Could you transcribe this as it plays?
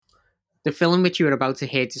The film which you are about to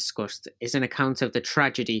hear discussed is an account of the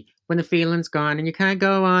tragedy when the feeling's gone and you can't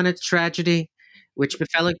go on, it's tragedy, which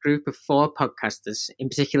befell a group of 4 podcasters, in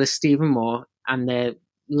particular Stephen Moore and their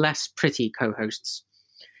less pretty co-hosts.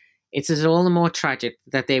 It is all the more tragic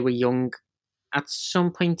that they were young at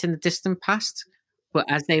some point in the distant past, but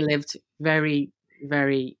as they lived very,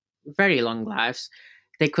 very, very long lives,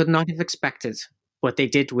 they could not have expected, but they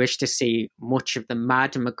did wish to see much of the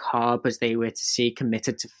mad and macabre as they were to see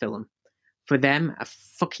committed to film. For them, a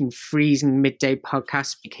fucking freezing midday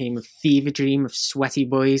podcast became a fever dream of sweaty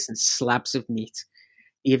boys and slabs of meat.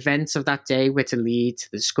 The events of that day were to lead to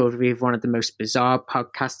the discovery of one of the most bizarre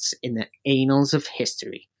podcasts in the annals of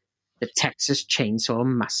history, the Texas Chainsaw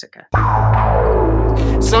Massacre.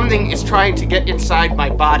 Something is trying to get inside my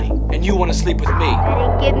body, and you want to sleep with me.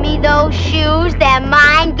 Give me those shoes, they're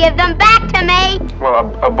mine, give them back to me!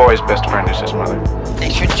 Well, a boy's best friend is his mother. Hey,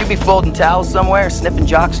 shouldn't you be folding towels somewhere, sniffing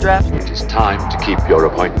jockstraps? It is time to keep your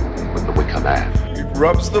appointment with the Wicker Man. It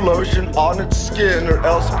rubs the lotion on its skin or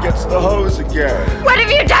else it gets the hose again. What have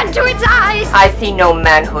you done to its eyes? I see no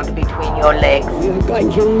manhood between your legs. You're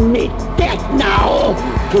going to meet death now.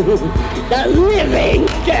 The living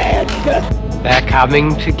dead. They're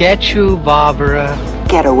coming to get you, Barbara.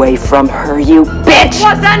 Get away from her, you bitch! It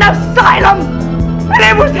was an asylum! And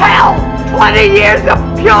it was hell! 20 years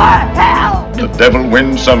of pure hell! The devil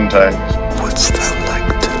wins sometimes. What's that like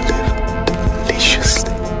to live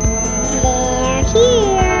deliciously? They're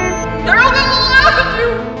here. They're all gonna laugh at you!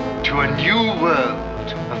 To a new world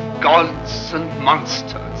of gods and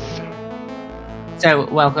monsters. So,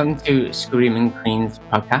 welcome to Screaming Queens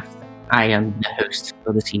podcast. I am the host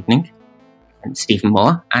for this evening, Stephen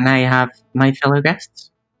Moore, and I have my fellow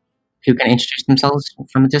guests who can introduce themselves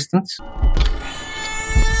from a distance.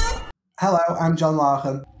 Hello, I'm John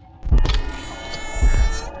Larkin.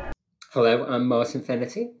 Hello, I'm Martin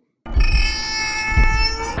Finity.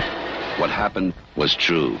 What happened was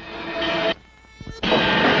true.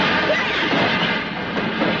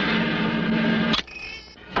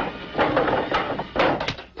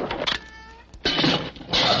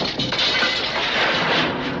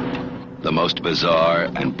 The most bizarre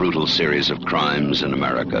and brutal series of crimes in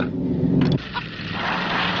America.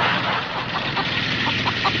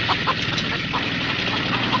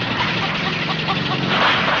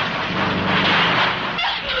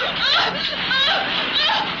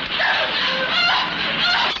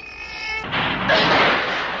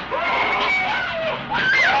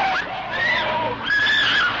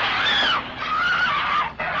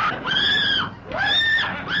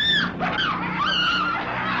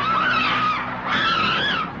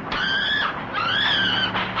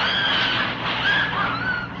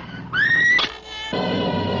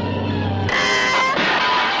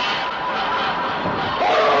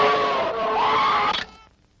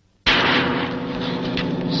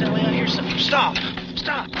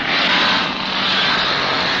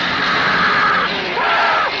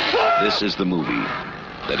 This is the movie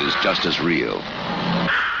that is just as real,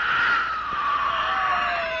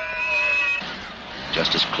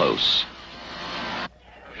 just as close,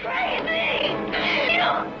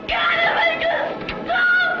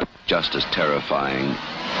 just as terrifying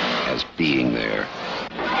as being there.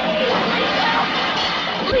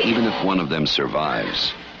 Even if one of them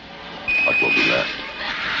survives, what will be left?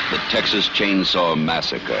 The Texas Chainsaw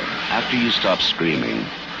Massacre. After you stop screaming,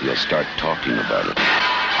 you'll start talking about it.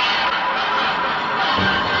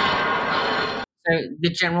 So, the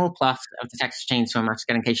general plot of the Texas Chainsaw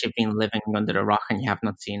Massacre, in case you've been living under a rock and you have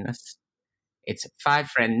not seen this, it's 5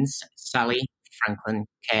 friends, Sally, Franklin,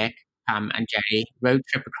 Kirk, Pam, and Jerry, road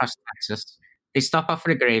trip across Texas. They stop off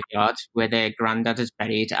at a graveyard where their granddad is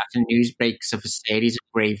buried after news breaks of a series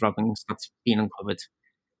of grave robbings that's been uncovered.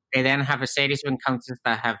 They then have a series of encounters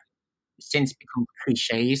that have since become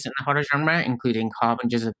cliches in the horror genre, including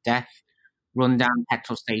harbingers of death, rundown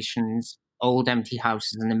petrol stations, old empty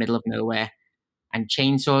houses in the middle of nowhere, and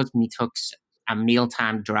chainsaws, meat hooks, and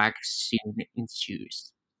mealtime drag soon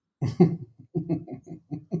ensues. I'm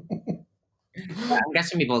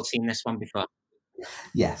guessing we've all seen this one before.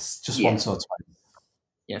 Yes, just once or twice.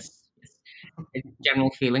 Yes. General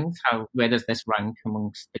feelings, where does this rank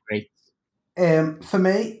amongst the greats? For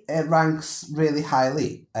me, it ranks really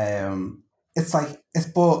highly. It's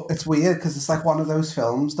weird because it's like one of those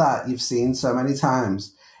films that you've seen so many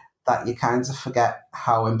times that you kind of forget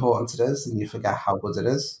how important it is and you forget how good it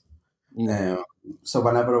is. So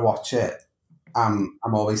whenever I watch it, I'm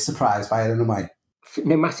always surprised by it in a way.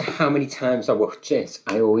 No matter how many times I watch it,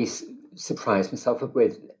 I always surprise myself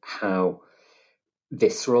with how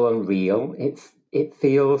visceral and real it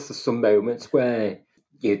feels. There's some moments where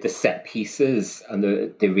the set pieces and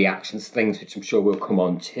the reactions to things, which I'm sure we'll come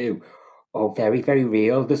on to, are very, very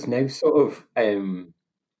real. There's no sort of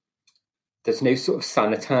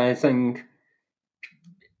sanitizing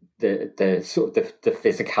the sort of the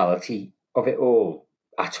physicality of it all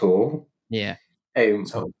at all. Yeah. And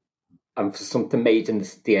for something made in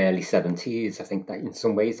the early 70s, I think that in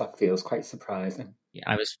some ways that feels quite surprising. Yeah,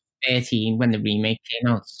 I was 13 when the remake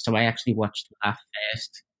came out, so I actually watched that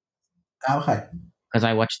first. Okay. Because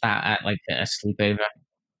I watched that at like a sleepover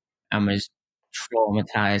and was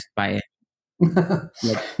traumatized by it.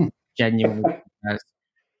 Like, genuinely.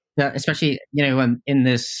 Especially, in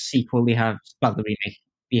the sequel, the remake,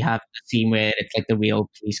 we have the scene where it's like the real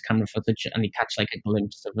police camera footage and you catch like a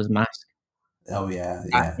glimpse of his mask. Oh, yeah.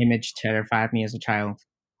 That image terrified me as a child.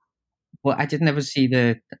 But I didn't ever see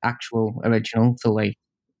the actual original till like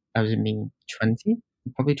I was 20,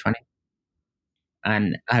 probably 20.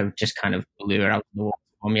 And I just kind of blew it out of the water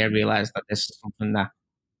for me. I realised that this is something that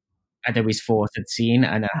I'd always thought I'd seen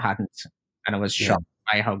and I hadn't. And I was shocked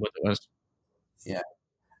by how good it was. Yeah.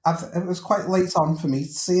 It was quite late on for me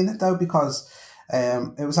seeing it, though, because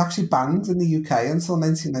it was actually banned in the UK until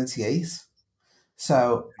 1998.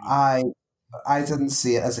 So I didn't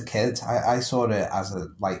see it as a kid. I saw it as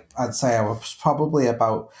I'd say I was probably I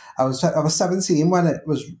was 17 when it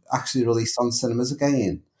was actually released on cinemas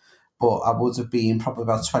again. But I would have been probably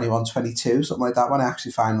about 21, 22, something like that, when I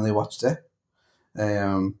actually finally watched it.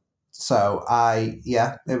 So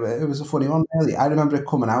it was a funny one, really. I remember it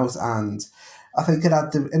coming out, and I think it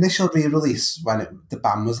had the initial re-release when the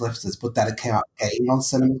ban was lifted, but then it came out again on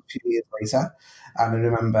cinema a few years later. And I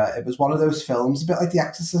remember it was one of those films, a bit like The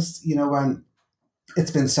Exorcist, when it's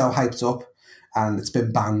been so hyped up and it's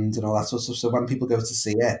been banned and all that sort of stuff. So when people go to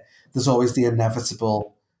see it, there's always the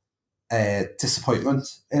inevitable disappointment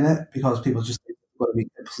in it, because people just think it's going to be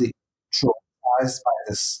completely traumatized by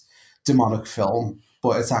this demonic film,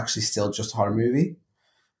 but it's actually still just a horror movie.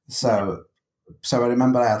 So I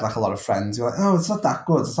remember I had like a lot of friends who were like, "Oh, it's not that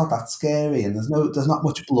good, it's not that scary, and there's not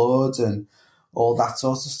much blood and all that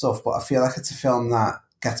sort of stuff." But I feel like it's a film that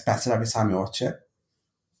gets better every time you watch it.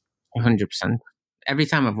 100%. Every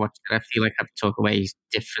time I've watched it, I feel like I've took away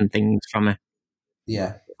different things from it.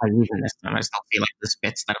 Yeah. Even this time, I still feel like there's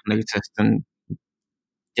bits that I've noticed and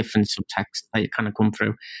different subtext that you kind of come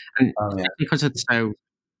through. And because it's so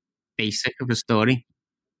basic of a story,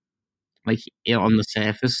 like on the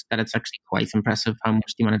surface, that it's actually quite impressive how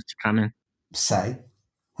much they managed to cram in.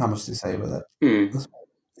 How much they say with it.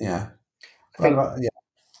 Yeah.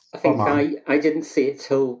 I think I didn't see it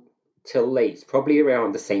till late, probably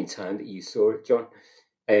around the same time that you saw it, John.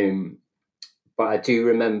 But I do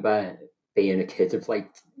remember being a kid of like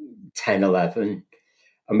 10, 11,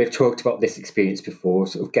 and we've talked about this experience before,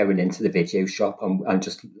 sort of going into the video shop and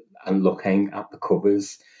looking at the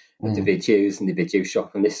covers of the videos in the video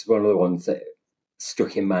shop, and this is one of the ones that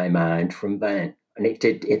stuck in my mind from then. And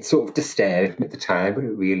it sort of disturbed me at the time, but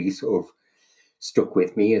it really sort of stuck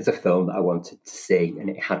with me as a film that I wanted to see. And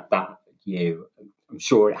it had that, I'm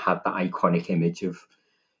sure it had that iconic image of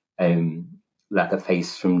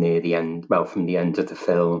Leatherface from the end of the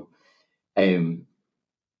film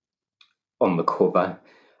on the cover,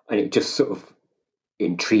 and it just sort of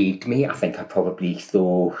intrigued me. I think I probably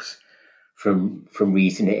thought from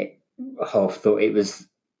reading it, half thought it was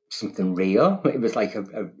something real. It was like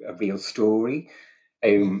a real story.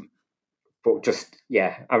 But just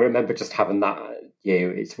I remember just having that.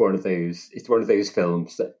 It's one of those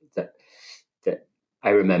films that I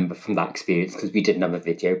remember from that experience, because we didn't have a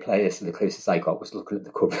video player, so the closest I got was looking at the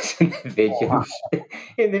covers in the video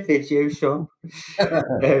in the video shop.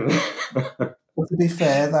 Well, to be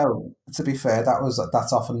fair,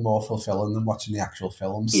 that's often more fulfilling than watching the actual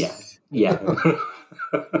films. Yeah.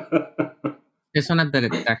 This one had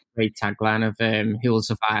that great tagline of "Who will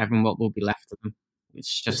survive and what will be left of them."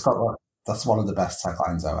 It's just that's one of the best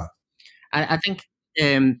taglines ever. I think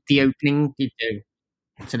the opening you do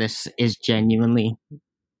to this is genuinely,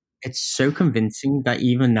 it's so convincing that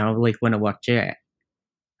even now, like when I watch it,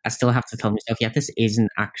 I still have to tell myself, this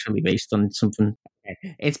isn't actually based on something.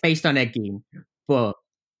 It's based on Ed Gein, but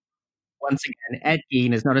once again, Ed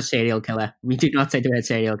Gein is not a serial killer. We do not say the word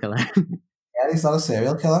serial killer. He's not a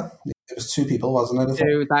serial killer. It was 2 people, wasn't it?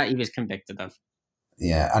 Two that he was convicted of.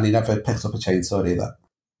 Yeah, and he never picked up a chainsaw either.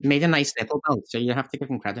 He made a nice nipple belt, so you have to give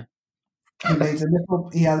him credit. He made a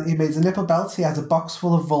nipple belt. He had a box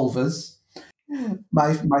full of vulvas.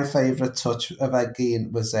 My favourite touch of Ed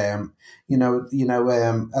Gein was a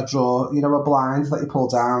drawer, a blind that you pull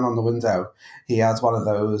down on the window. He had one of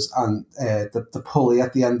those, and the pulley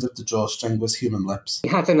at the end of the drawstring was human lips. He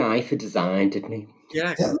had an eye for design, didn't he?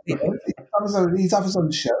 Yeah. He had He's have his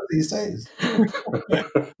own show these days.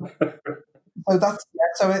 So that's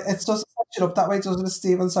so it doesn't set it up that way, doesn't it,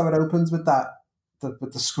 Stephen? So it opens with that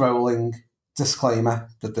with the scrolling disclaimer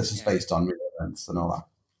that this is based on real events and all that.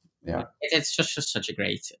 Yeah, it's just such a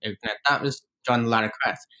great opener. That was John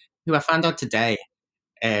Larroquette, who I found out today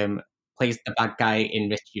plays the bad guy in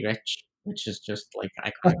Richie Rich, which is just like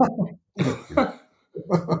iconic.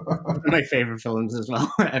 One of my favorite films as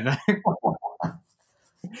well ever.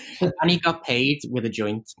 And he got paid with a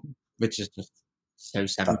joint, which is just so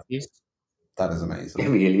 70s. That is amazing. It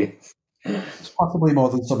really is. It's possibly more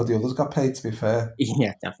than some of the others got paid, to be fair.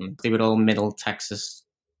 Yeah, definitely. They were all middle Texas,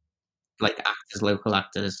 like actors, local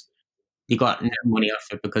actors. They got no money off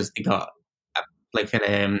it because they got a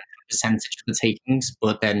percentage of the takings,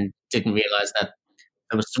 but then didn't realise that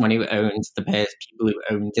there was someone who owned the people who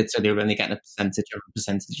owned it, so they were only getting a percentage of a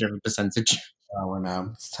percentage of a percentage. Oh, I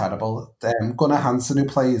know. It's terrible. Gunnar Hansen, who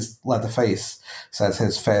plays Leatherface, says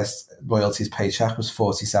his first royalties paycheck was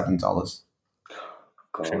 $47.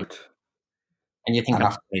 God. And you think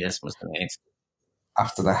this was the case.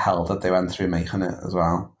 After the hell that they went through making it as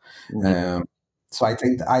well. Mm-hmm. So I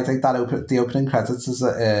think that the opening credits is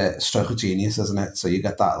a stroke of genius, isn't it? So you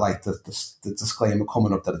get that, like, the disclaimer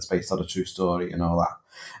coming up that it's based on a true story and all that.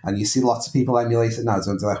 And you see lots of people emulate it now,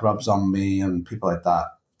 don't they? Like Rob Zombie and people like that.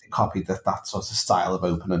 They copied that sort of style of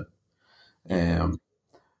opening.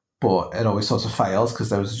 But it always sort of fails because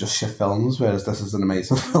those are just shit films, whereas this is an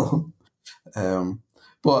amazing film.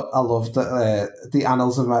 But I love that the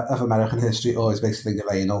annals of American history always makes you think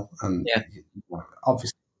of anal. And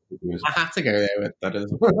obviously, I have to go there with that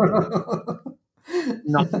as well.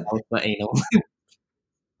 Not but anal.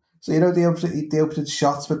 So, you know, the opening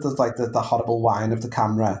shots with the horrible whine of the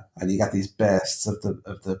camera, and you get these bursts of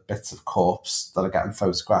the bits of corpse that are getting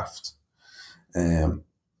photographed. Who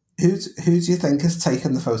do you think has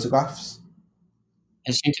taken the photographs?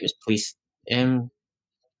 I think it was police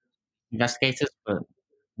investigators, but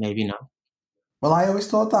maybe not. Well, I always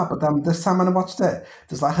thought that, but then this time when I watched it,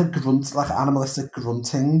 there's like a grunt, like animalistic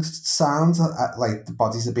grunting sound, like the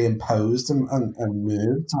bodies are being posed and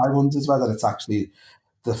moved. I wondered whether it's actually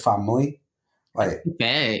the family. Like,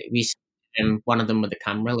 we see one of them with a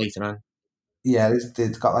camera later on. Yeah,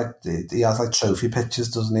 they've got he has like trophy pictures,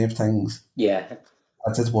 doesn't he, of things? Yeah.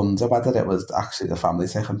 I did wonder whether it was actually the family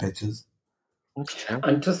taking pictures.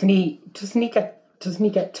 And doesn't he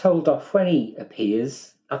get told off when he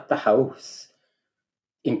appears at the house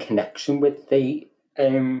in connection with that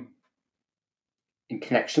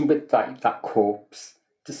corpse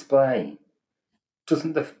display?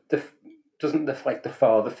 Doesn't the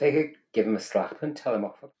father figure give him a slap and tell him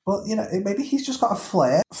off? Well, you know, maybe he's just got a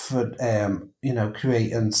flair for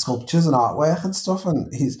creating sculptures and artwork and stuff,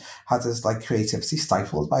 and he's had his creativity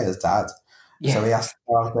stifled by his dad. Yeah. So he has to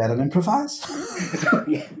go out there and improvise.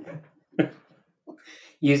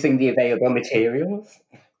 Using the available materials.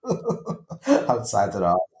 Outside the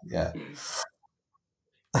art, yeah.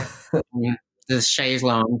 The chaise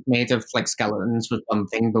lounge made of skeletons was one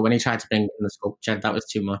thing, but when he tried to bring in the sculpture, that was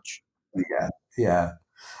too much. Yeah.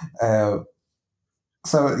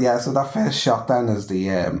 So that first shot then is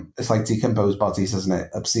it's like decomposed bodies, isn't it?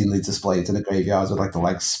 Obscenely displayed in a graveyard with the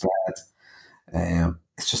legs spread.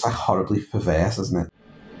 It's just horribly perverse, isn't it?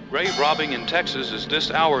 Grave robbing in Texas is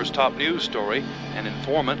this hour's top news story. An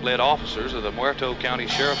informant led officers of the Muerto County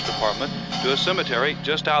Sheriff's Department to a cemetery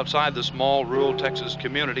just outside the small rural Texas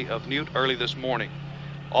community of Newt early this morning.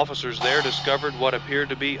 Officers there discovered what appeared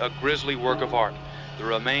to be a grisly work of art, the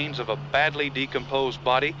remains of a badly decomposed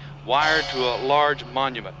body wired to a large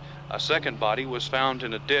monument. A second body was found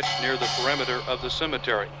in a ditch near the perimeter of the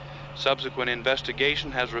cemetery. Subsequent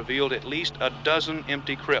investigation has revealed at least a dozen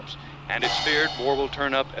empty crypts, and it's feared more will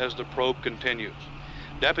turn up as the probe continues.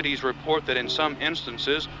 Deputies report that in some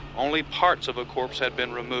instances, only parts of a corpse had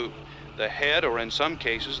been removed. The head, or in some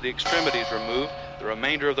cases, the extremities removed, the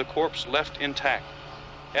remainder of the corpse left intact.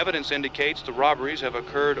 Evidence indicates the robberies have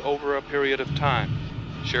occurred over a period of time.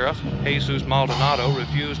 Sheriff Jesus Maldonado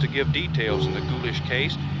refused to give details in the ghoulish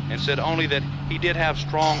case and said only that he did have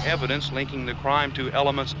strong evidence linking the crime to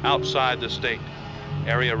elements outside the state.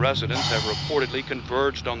 Area residents have reportedly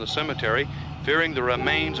converged on the cemetery, fearing the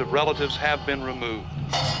remains of relatives have been removed.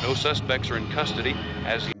 No suspects are in custody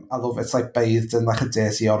as... I love it. It's bathed in a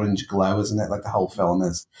dirty orange glow, isn't it? Like the whole film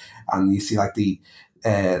is. And you see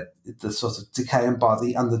the sort of decaying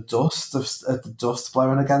body and the dust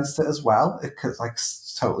blowing against it as well.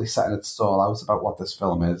 It's totally setting its stall out about what this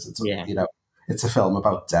film is. It's a film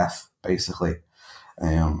about death, basically.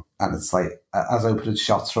 And it's as opening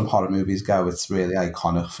shots from horror movies go, it's really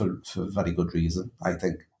iconic for very good reason, I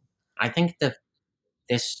think. I think that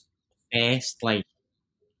this first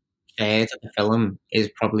third of the film is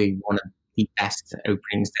probably one of the best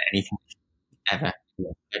openings to anything ever.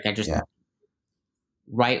 I just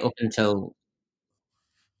right up until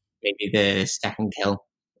maybe the second kill,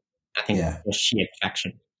 I think it was sheer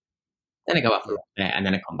perfection. Then I go off a little bit, and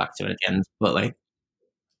then I come back to it at the end. But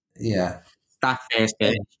that first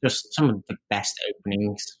bit is just some of the best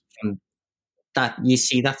openings from that. You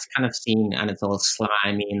see that's kind of scene, and it's all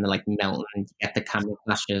slimy and melting. You get the camera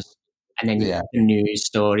flashes, and then you get the news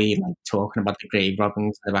story talking about the grave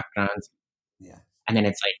robbings in the background. And then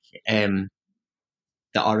it's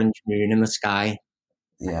the orange moon in the sky.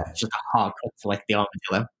 It's just a hard cut to the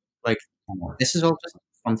armadillo. This is all just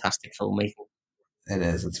fantastic filmmaking. It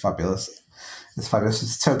is. It's fabulous. It's fabulous.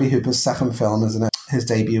 It's Toby Hooper's second film, isn't it? His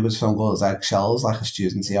debut was film called Eggshells, like a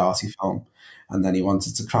studenty arty film, and then he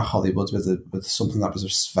wanted to crack Hollywood with something that was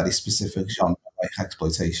a very specific genre, like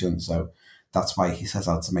exploitation. So that's why he sets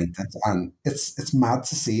out to make that. And it's mad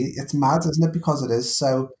to see. It's mad, isn't it? Because it is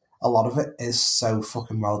so. A lot of it is so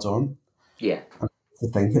fucking well done. Yeah. And to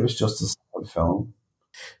think it was just a second film.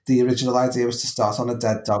 The original idea was to start on a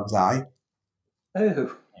dead dog's eye.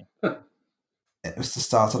 Oh. It was to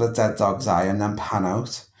start on a dead dog's eye and then pan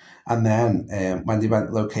out. And then when they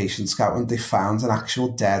went location scouting, they found an actual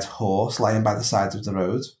dead horse lying by the side of the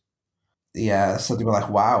road. Yeah, so they were like,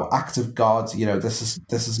 wow, act of God, this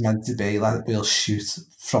is meant to be we'll shoot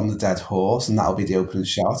from the dead horse and that'll be the opening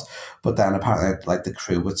shot. But then apparently the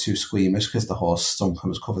crew were too squeamish because the horse stunk and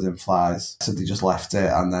was covered in flies. So they just left it,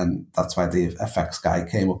 and then that's why the effects guy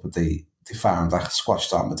came up with they found a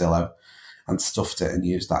squashed armadillo and stuffed it and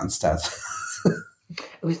used that instead.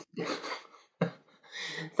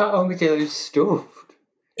 That armadillo stuffed?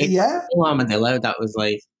 Yeah. Armadillo, that was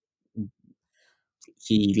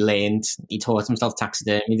he taught himself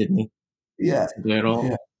taxidermy, didn't he? Yeah. To do it all.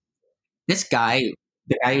 Yeah. This guy,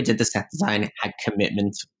 the guy who did the set design, had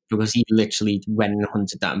commitment because he literally went and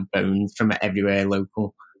hunted down bones from everywhere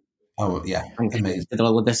local. Oh, yeah. And he did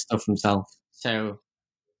all of this stuff himself. So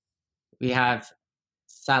we have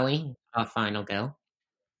Sally, our final girl.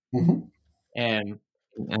 Mm-hmm.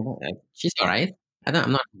 She's all right.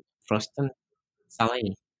 I'm not frustrated.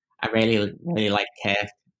 Sally, I really, really like her.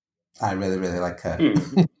 I really, really like her.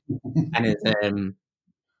 And his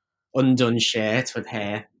undone shirt with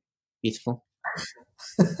hair. Beautiful.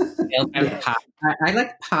 I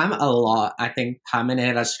like Pam a lot. I think Pam in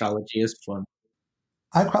her astrology is fun.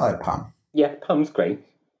 I quite like Pam. Yeah, Pam's great.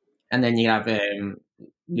 And then you have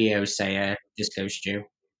Leo Sayer, Disco Stew.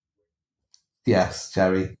 Yes,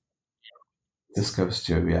 Jerry. Disco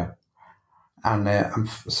Stew, yeah. And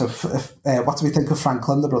what do we think of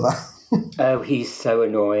Franklin, the brother? Oh, he's so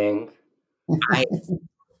annoying.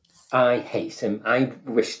 I hate him. I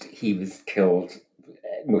wished he was killed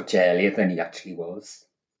much earlier than he actually was.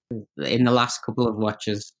 In the last couple of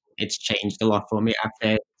watches, it's changed a lot for me.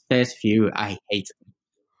 After the first few, I hated him.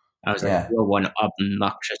 I was like, you're one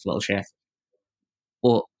obnoxious little shit.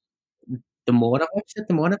 But the more I watched it,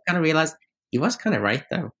 the more I kind of realised he was kind of right,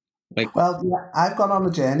 though. I've gone on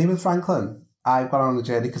a journey with Franklin. I've gone on a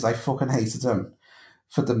journey because I fucking hated him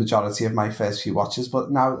for the majority of my first few watches.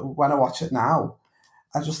 But now, when I watch it now,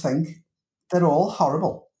 I just think they're all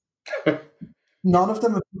horrible. None of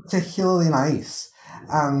them are particularly nice.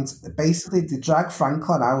 And basically, they drag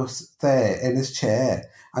Franklin out there in his chair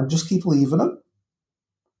and just keep leaving him.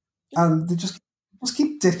 And they just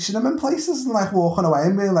keep ditching him in places and walking away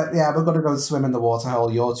and being like, yeah, we're going to go swim in the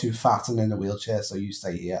waterhole. You're too fat and in a wheelchair, so you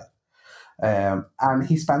stay here. And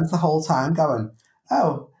he spends the whole time going,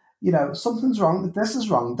 oh, something's wrong, this is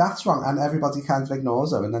wrong, that's wrong, and everybody kind of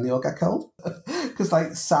ignores him, and then they all get killed.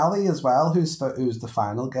 Because Sally as well, who's the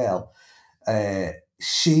final girl,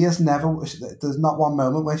 she has never. There's not one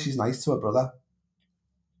moment where she's nice to her brother.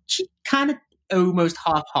 She kind of almost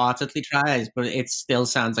half-heartedly tries, but it still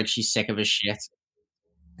sounds like she's sick of his shit.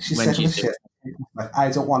 She's sick of his shit.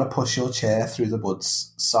 I don't want to push your chair through the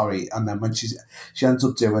woods. Sorry. And then when she ends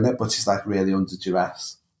up doing it, but she's really under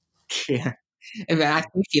duress. Yeah. I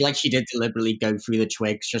feel like she did deliberately go through the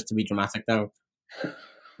twigs just to be dramatic, though.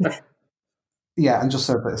 Yeah, and just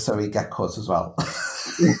so he'd get cut as well.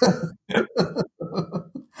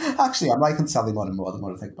 Actually, I'm liking Sally more and more the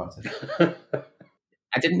more I think about it.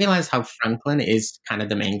 I didn't realise how Franklin is kind of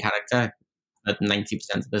the main character at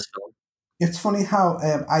 90% of this film. It's funny how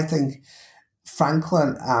I think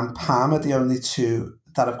Franklin and Pam are the only two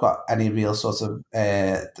that have got any real sort of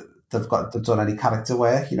they've done any character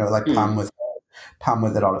work. Pam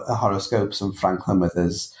with her horoscopes and Franklin with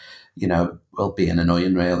his being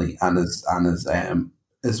annoying really, and his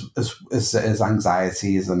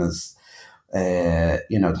anxieties and his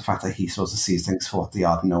The fact that he sort of sees things for what they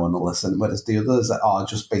are and no one will listen, whereas the others are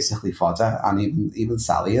just basically fodder, and even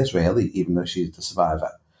Sally is really, even though she's the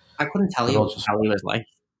survivor. I couldn't tell you what Sally was like.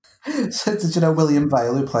 So did you know William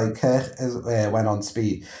Vale, who played Kirk, went on to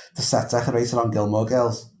be the set decorator on Gilmore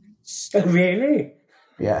Girls? Oh, really?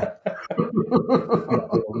 Yeah.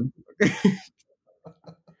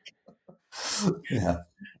 Yeah.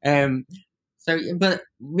 So, but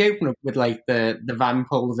we open up with like the van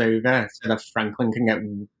pulls over so that Franklin can get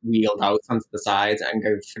wheeled out onto the side and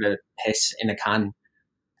go for the piss in a can.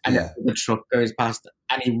 And the truck goes past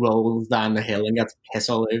and he rolls down the hill and gets piss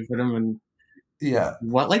all over him. And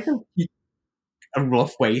what like a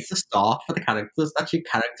rough way to start for the characters. That's your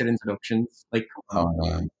character introductions. Like,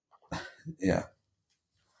 yeah,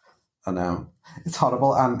 I know it's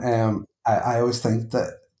horrible, and I always think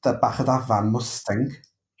that the back of that van must stink.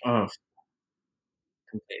 Oh,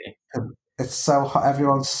 completely. It's so hot.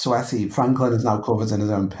 Everyone's sweaty. Franklin is now covered in his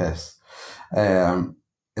own piss.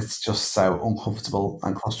 It's just so uncomfortable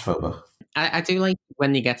and claustrophobic. I do like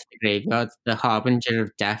when you get to the graveyard, the harbinger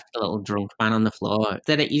of death, the little drunk man on the floor.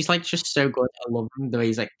 He's like just so good. I love him. The way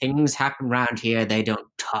he's like, things happen around here they don't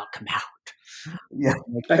talk about. Yeah.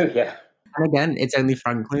 Oh yeah. And again, it's only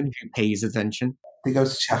Franklin who pays attention. They go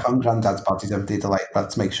to check on Granddad's body, don't they? They're like,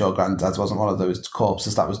 let's make sure Granddad wasn't one of those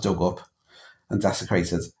corpses that was dug up and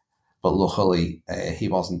desecrated. But luckily, he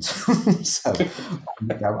wasn't. So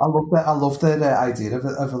I love the idea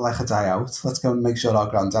of like a day out. Let's go and make sure our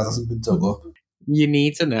Granddad hasn't been dug up. You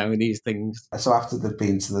need to know these things. So after they've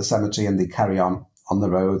been to the cemetery and they carry on the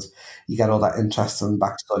road, you get all that interesting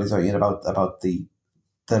backstory, don't you, about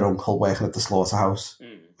their uncle working at the slaughterhouse,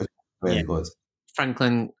 which is really good.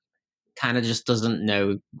 Franklin kind of just doesn't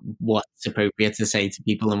know what's appropriate to say to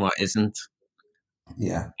people and what isn't.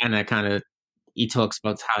 Yeah. And he talks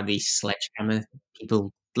about how these sledgehammer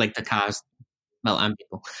people, like the cars, and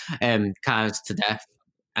people, cars to death,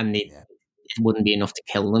 and it wouldn't be enough to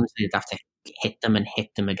kill them, so you'd have to hit them and hit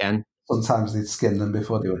them again. Sometimes they'd skin them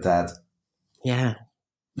before they were dead. Yeah.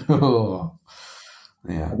 Oh.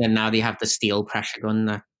 Yeah. And then now they have the steel pressure gun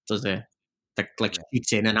that does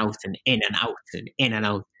shoots in and out and in and out and in and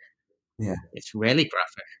out. Yeah. It's really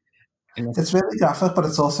graphic. It's really graphic, but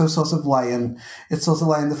it's also sort of laying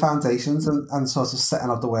the foundations and sort of setting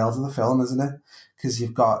up the world of the film, isn't it? Because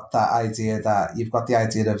you've got the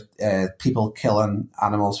idea of people killing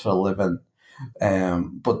animals for a living,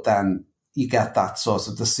 but then you get that sort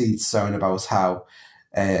of the seeds sown about how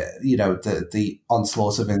the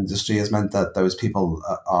onslaught of industry has meant that those people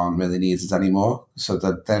aren't really needed anymore, so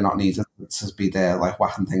that they're not needed to be there like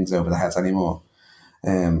whacking things over the head anymore.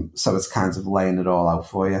 So it's kind of laying it all out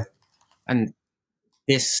for you. And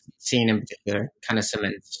this scene in particular kind of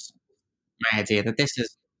cements my idea that this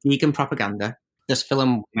is vegan propaganda. This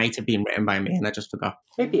film might have been written by me, and I just forgot.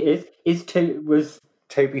 Maybe it is. Was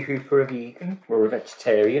Toby Hooper a vegan or a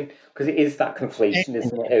vegetarian? Because it is that conflation,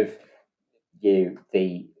 isn't it, of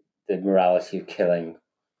the morality of killing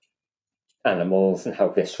animals and how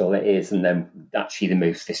visceral it is, and then actually the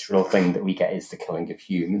most visceral thing that we get is the killing of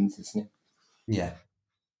humans, isn't it? Yeah.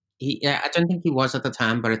 I don't think he was at the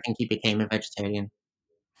time, but I think he became a vegetarian.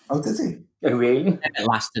 Oh, did he? Oh, really? It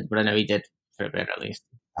lasted, but I know he did for a bit at least.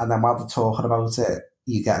 And then while they're talking about it,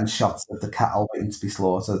 you're getting shots of the cattle waiting to be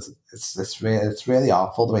slaughtered. It's really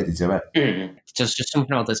awful the way they do it. It's just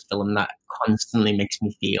something about this film that constantly makes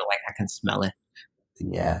me feel like I can smell it.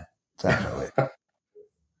 Yeah, definitely.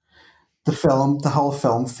 The whole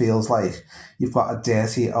film feels like you've got a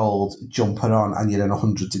dirty old jumper on and you're in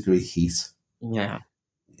 100-degree heat. Yeah.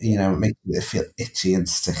 It makes it feel itchy and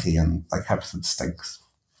sticky and like everything stinks.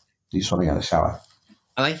 You just want to get a shower.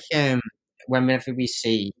 I like whenever we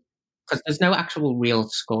see, because there's no actual real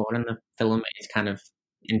score in the film, it's kind of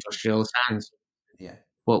industrial sounds. Yeah.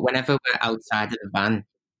 But whenever we're outside of the van,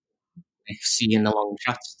 like seeing the long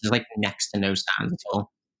shots, there's like next to no sound at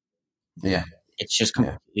all. Yeah. It's just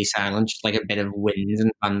completely silent, just like a bit of wind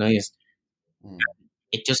and fan noise.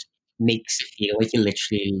 It just makes it feel like you're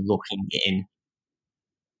literally looking in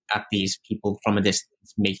at these people from a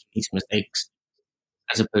distance making these mistakes,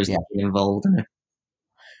 as opposed to being involved in it.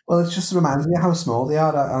 Well, it just reminds me of how small they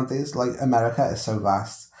are, aren't they? It's like America is so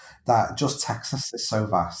vast that just Texas is so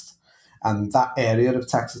vast. And that area of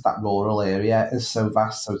Texas, that rural area, is so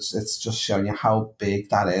vast. So it's just showing you how big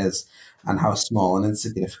that is and how small and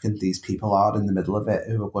insignificant these people are in the middle of it,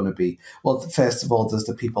 who are going to be... Well, first of all, there's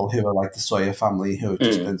the people who are like the Sawyer family who have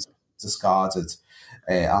just been discarded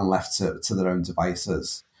and left to their own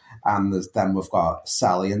devices. And then we've got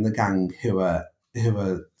Sally and the gang who are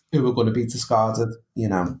going to be discarded.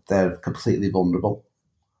 They're completely vulnerable.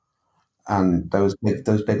 and those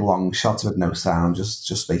big long shots with no sound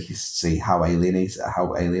just make you see how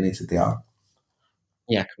alienated they are.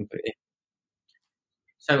 Yeah, completely.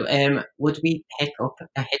 So, would we pick up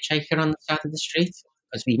a hitchhiker on the side of the street?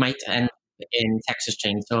 Because we might end up in Texas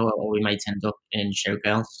Chainsaw, or we might end up in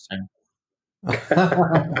Showgirls. So.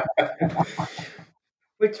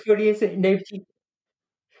 Which funny is it? Nobody.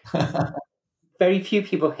 Very few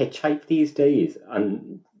people hitchhike these days,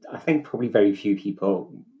 and I think probably very few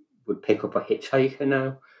people would pick up a hitchhiker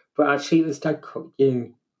now. But actually, it was that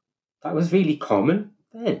was really common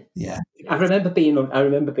then. Yeah, I remember being on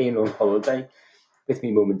holiday with my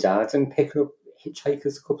mum and dad and picking up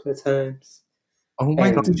hitchhikers a couple of times. Oh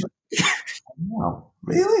my god! Wow,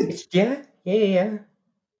 really? Yeah.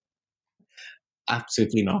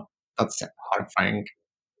 Absolutely not. That's horrifying.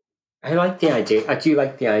 I like the idea. I do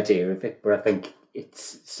like the idea of it, but I think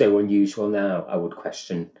it's so unusual now.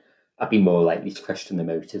 I'd be more likely to question the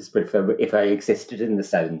motives. But if I existed in the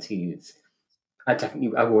 70s,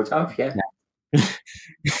 I would have, yeah.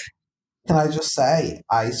 Can I just say,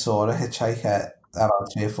 I saw a hitchhiker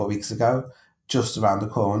about 3 or 4 weeks ago, just around the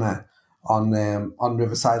corner on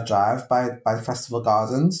Riverside Drive by the Festival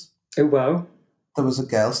Gardens. Oh wow! There was a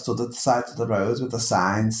girl stood at the side of the road with a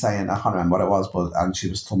sign saying, I can't remember what it was, and she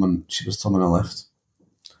was thumbing a lift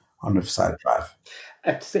on Riverside Drive.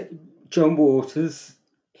 John Waters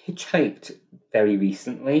hitchhiked very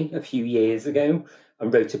recently, a few years ago,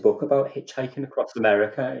 and wrote a book about hitchhiking across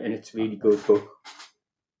America, and it's a really good book.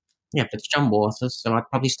 Yeah, but it's John Waters, so I'd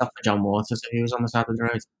probably stop for John Waters if he was on the side of the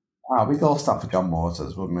road. Oh, we'd all stop for John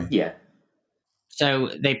Waters, wouldn't we? Yeah. So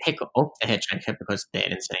they pick up the hitchhiker because they're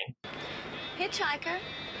insane. Hitchhiker?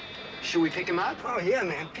 Should we pick him up? Oh, yeah,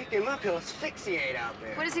 man. Pick him up. He'll asphyxiate out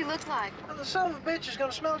there. What does he look like? Well, the son of a bitch is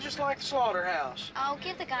going to smell just like the slaughterhouse. Oh,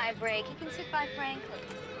 give the guy a break. He can sit by Franklin.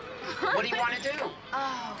 What do you want to do?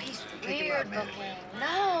 Oh, he's weird looking.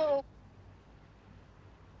 No.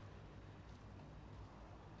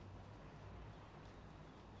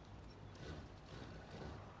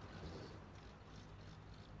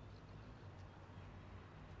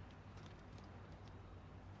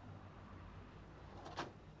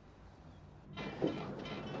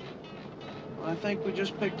 I think we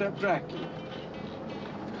just picked up Dracula.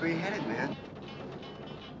 Where you headed, man?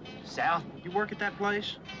 South. You work at that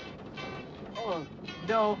place? Oh,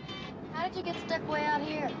 no. How did you get stuck way out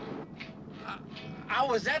here? I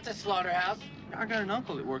was at the slaughterhouse. I got an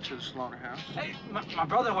uncle that works at the slaughterhouse. Hey, my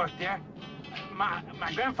brother worked there. My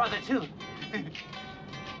grandfather, too.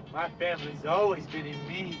 My family's always been in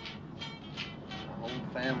me. A whole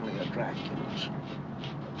family of Draculas.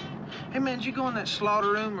 Hey, man, did you go in that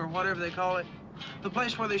slaughter room or whatever they call it? The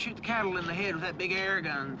place where they shoot the cattle in the head with that big air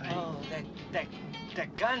gun thing. Oh,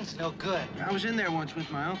 that gun's no good. I was in there once with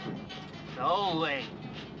my uncle. No way.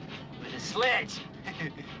 With a sledge.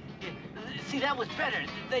 See, that was better.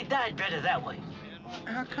 They died better that way.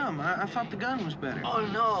 How come? I thought the gun was better. Oh,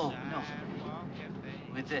 no.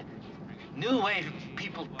 With the new way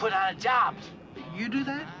people put out of jobs. You do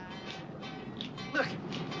that? Look.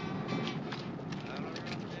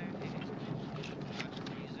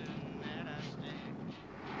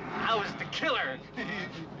 I was the killer.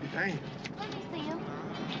 Hey. Let me see him.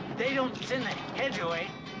 They don't send the heads away.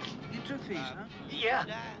 You took these, huh? Yeah.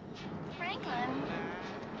 Franklin.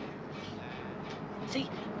 See,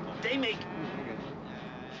 they make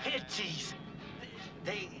head cheese.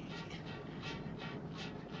 They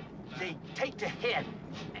take the head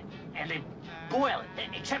and they boil it,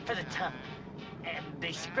 except for the tongue. And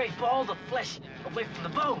they scrape all the flesh away from the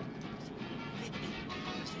bone. They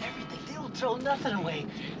use everything. They don't throw nothing away.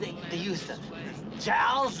 They use the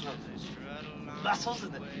jowls and the muscles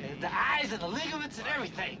and the eyes and the ligaments and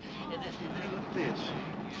everything. And look this.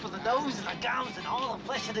 For the nose and the gums and all the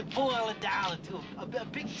flesh, and they boil it down into a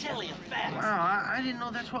big jelly of fat. Wow, I didn't know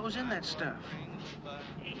that's what was in that stuff.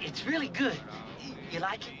 It's really good. You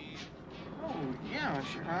like it? Oh, yeah,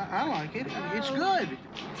 sure. I like it. It's good. It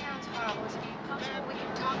sounds horrible. Is it possible we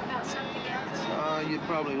can talk about something else? You'd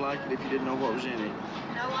probably like it if you didn't know what was in it.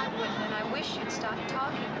 No, I wouldn't, and I wish you'd stop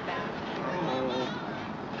talking about it. Oh,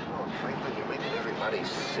 Franklin, you're making everybody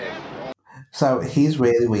sick. So he's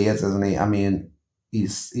really weird, isn't he? I mean,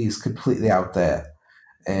 he's completely out there,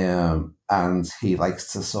 and he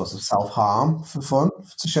likes to sort of self-harm for fun,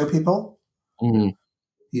 to show people. Mm.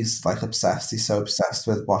 He's like obsessed. He's so obsessed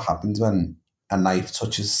with what happens when a knife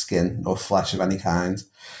touches skin or flesh of any kind.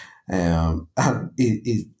 And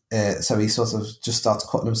so he sort of just starts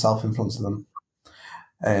cutting himself in front of them.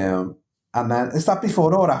 And then, is that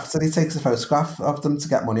before or after he takes a photograph of them to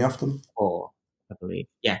get money off them? Or, I believe.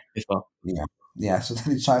 Yeah, before. Yeah. Yeah, so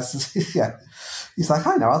then he tries to, yeah. He's like,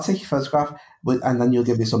 I know, I'll take your photograph, and then you'll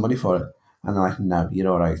give me some money for it. And they're like, no,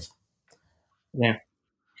 you're all right. Yeah.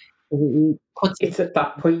 It's at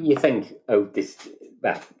that point you think, oh, it's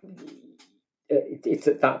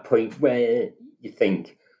at that point where you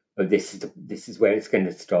think, oh, this is where it's going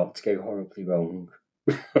to start to go horribly wrong.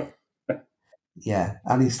 Yeah,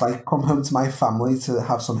 and he's like, come home to my family to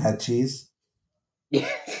have some head cheese.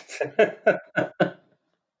 Yes.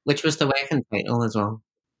 Which was the working title as well.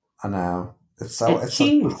 I know. It's Head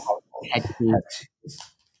cheese.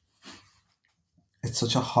 It's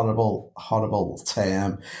such a horrible, horrible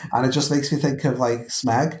term. And it just makes me think of, like,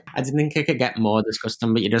 Smeg. I didn't think it could get more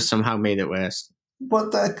disgusting, but you just somehow made it worse.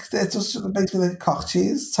 But it just makes me think of cock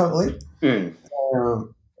cheese, totally. Mm.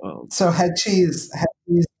 So head cheese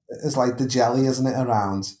is like the jelly, isn't it,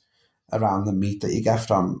 around the meat that you get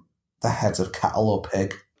from the heads of cattle or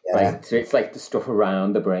pig. Yeah. Right, so it's like the stuff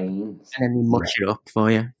around the brains. And then you mush it up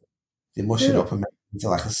for you. You mush it up and make it into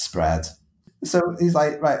like a spread. So he's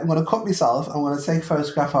like, right, I'm going to cut myself, I'm going to take a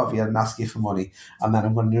photograph of you and ask you for money, and then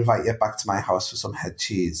I'm going to invite you back to my house for some head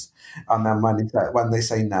cheese. And then when they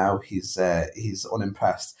say no, he's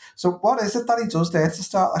unimpressed. So what is it that he does there to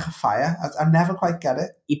start like a fire? I never quite get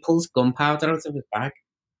it. He pulls gunpowder out of his bag.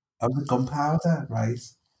 Oh, the gunpowder, right.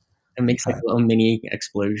 It makes like a little mini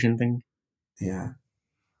explosion thing. Yeah.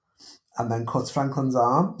 And then cuts Franklin's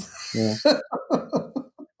arm. Yeah.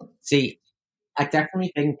 See, I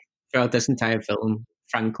definitely think throughout this entire film,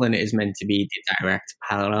 Franklin is meant to be the direct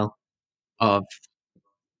parallel of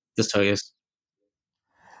the Sawyers.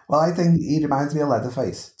 Well, I think he reminds me of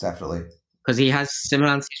Leatherface, definitely. Because he has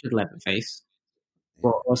similarities with Leatherface.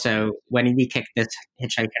 But also, when he kicked this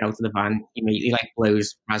hitchhiker out of the van, he immediately like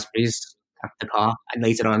blows raspberries at the car, and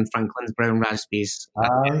later on, Franklin's brown raspberries.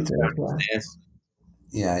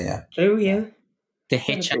 Yeah. Oh, yeah. The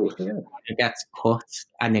hitchhiker gets cut,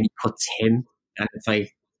 and then he cuts him, and it's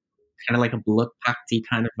like kind of like a blood pact-y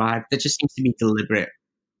kind of vibe. There just seems to be deliberate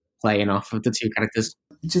playing off of the two characters.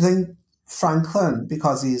 Do you think Franklin,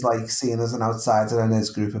 because he's like seen as an outsider in his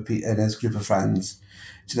group of friends,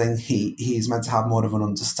 do you think he's meant to have more of an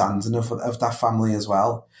understanding of that family as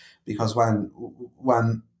well? Because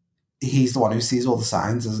when he's the one who sees all the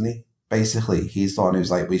signs, isn't he? Basically, he's the one who's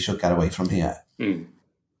like, we should get away from here. Mm.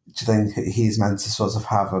 Do you think he's meant to sort of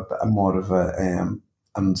have a more of a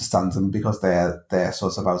understanding because they're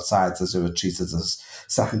sort of outsiders who are treated as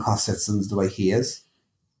second-class citizens the way he is?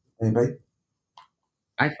 Maybe.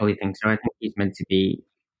 I fully think so. I think he's meant to be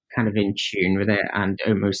kind of in tune with it and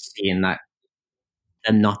almost seeing that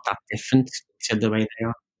they're not that different to the way they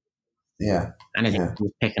are. Yeah. And I think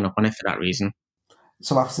he's picking up on it for that reason.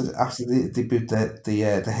 So after they boot the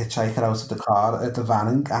hitchhiker out of the car at the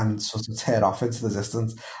van and sort of tear off into the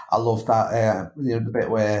distance, I love that the bit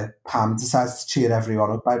where Pam decides to cheer everyone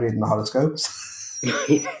up by reading the horoscopes.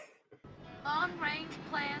 Long-range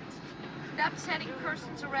plans and upsetting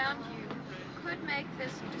persons around you could make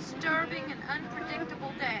this a disturbing and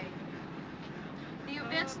unpredictable day. The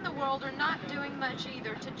events in the world are not doing much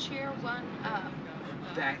either to cheer one up.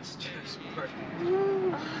 That's just perfect.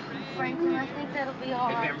 Oh, Franklin, I think that'll be all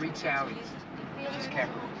right. And then reach out. Just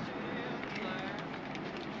careful.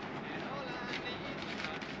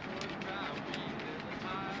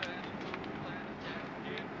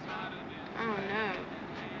 Oh, no.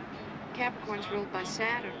 Capricorn's ruled by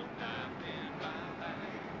Saturn.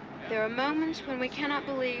 There are moments when we cannot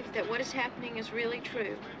believe that what is happening is really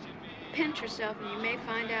true. Pinch yourself and you may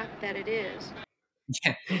find out that it is.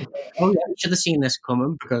 Yeah. Oh, yeah, we should have seen this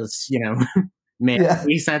coming because,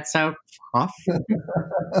 he said so. Off.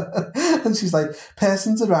 And she's like,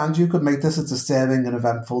 persons around you could make this a disturbing and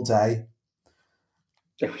eventful day.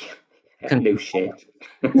 No shit.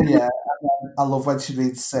 Yeah, I love when she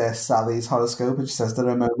reads Sally's horoscope and she says there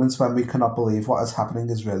are moments when we cannot believe what is happening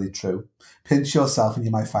is really true. Pinch yourself and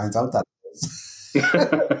you might find out that it is.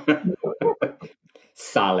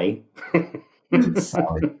 Sally.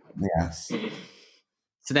 Sally, yes.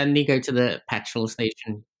 So then they go to the petrol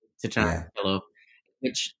station to try and fill up,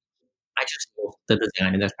 which I just love the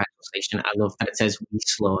design of this petrol station. I love that it says "We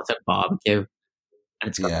Slaughter Barbecue," and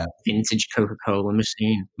it's got a vintage Coca-Cola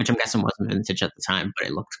machine, which I'm guessing wasn't vintage at the time, but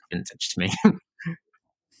it looks vintage to me.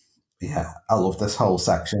 Yeah, I love this whole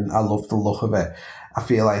section. I love the look of it. I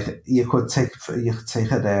feel like you could take a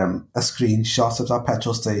screenshot of that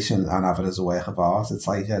petrol station and have it as a work of art. It's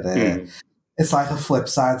like it's like a flip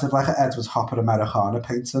side of like an Edward Hopper Americana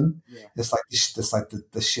painting. Yeah. It's like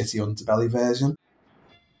the shitty underbelly version.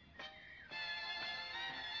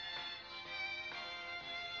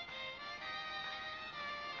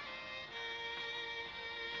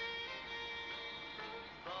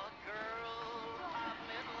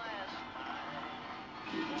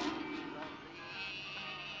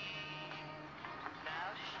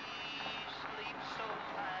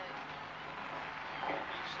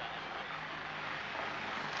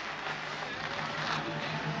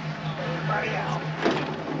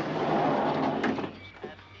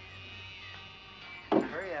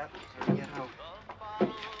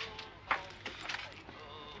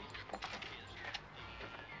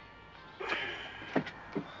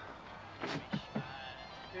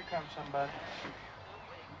 comes somebody.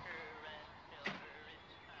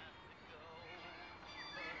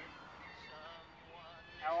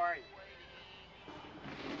 How are you?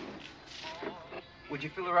 Would you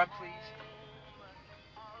fill her up, please?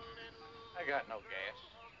 I got no gas.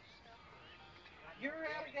 You're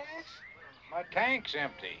out of gas? My tank's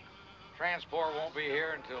empty. Transport won't be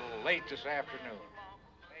here until late this afternoon.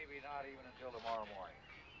 Maybe not even until tomorrow morning.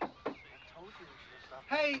 I told you we should stop.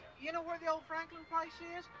 Hey, you know where the old Franklin place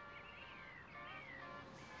is?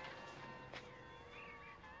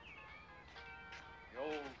 The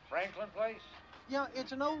old Franklin place? Yeah,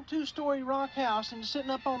 it's an old 2-story rock house and it's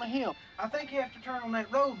sitting up on a hill. I think you have to turn on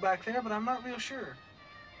that road back there, but I'm not real sure.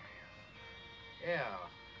 Yeah,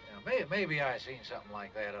 maybe I seen something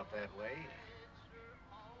like that up that way.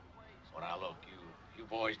 Well, now look, you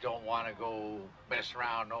boys don't want to go mess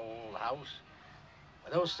around no old house.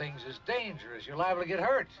 Those things is dangerous. You're liable to get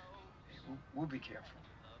hurt. We'll be careful.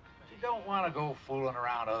 But you don't want to go fooling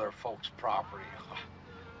around other folks' property.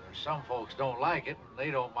 Some folks don't like it, and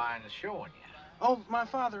they don't mind showing you. Oh, my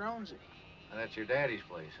father owns it. And that's your daddy's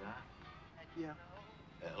place, huh? Yeah.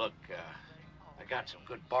 Look, I got some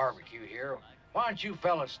good barbecue here. Why don't you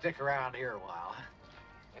fellas stick around here a while?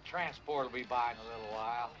 The transport will be by in a little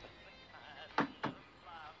while. Yeah,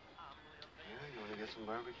 you want to get some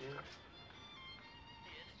barbecue?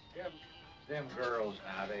 Them girls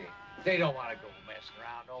now, they don't want to go messing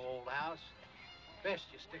around no old house. Best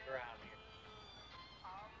you stick around here.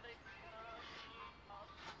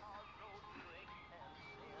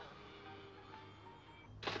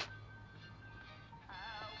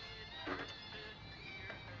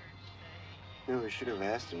 No, we should have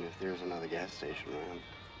asked him if there was another gas station around.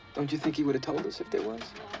 Don't you think he would have told us if there was?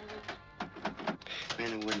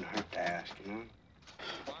 Man, it wouldn't hurt to ask, you know?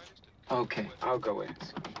 Okay, I'll go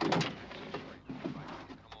ask.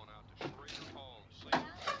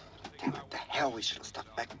 What the hell? We should have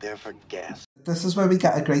stuck back there for gas. This is where we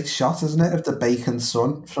get a great shot, isn't it, of the bacon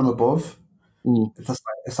sun from above. Mm.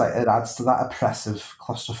 It's like it adds to that oppressive,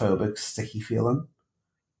 claustrophobic, sticky feeling.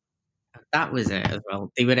 That was it as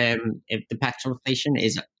well. They would if the petrol station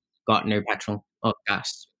is got no petrol or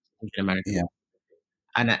gas in America. Yeah.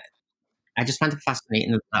 And I just find it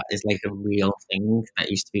fascinating that that is like a real thing that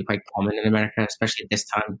used to be quite common in America, especially at this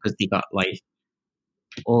time, because they got like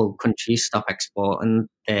all countries stop exporting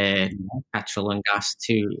their petrol and gas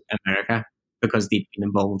to America because they'd been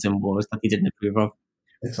involved in wars that they didn't approve of.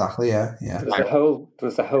 Exactly, yeah. There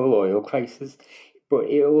was a whole oil crisis, but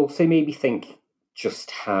it also made me think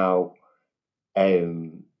just how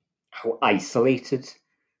isolated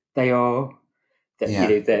they are. That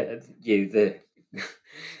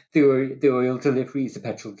the oil deliveries, the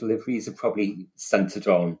petrol deliveries are probably centered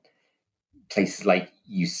on places like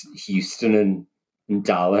Houston and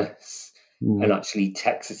Dallas. And actually,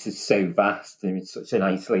 Texas is so vast and it's such an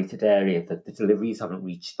isolated area that the deliveries haven't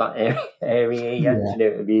reached that area yet. You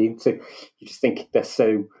know what I mean? So you just think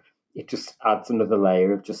it just adds another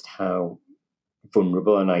layer of just how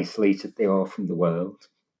vulnerable and isolated they are from the world.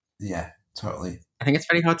 Yeah, totally. I think it's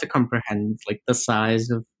very hard to comprehend like the size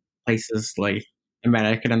of places like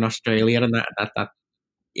America and Australia, and that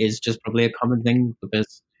is just probably a common thing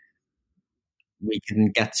because we can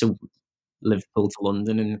get to Liverpool to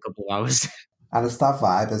London in a couple of hours. And it's that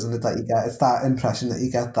vibe, isn't it, that you get? It's that impression that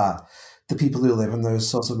you get that the people who live in those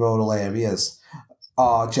sort of rural areas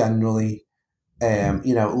are generally,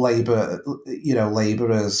 labourers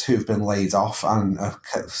who've been laid off and are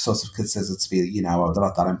sort of considered to be, they're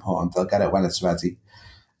not that important. They'll get it when it's ready.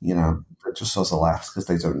 They're just sort of left because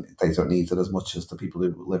they don't need it as much as the people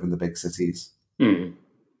who live in the big cities. Mm.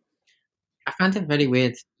 I find it very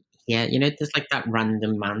weird. Yeah, there's like that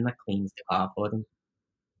random man that cleans the car for them.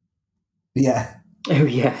 Yeah. Oh,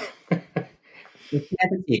 yeah.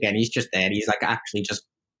 Again, he's just there. He's like actually just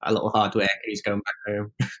a little hard worker. He's going back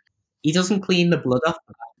home. He doesn't clean the blood off.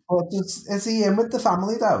 But is he in with the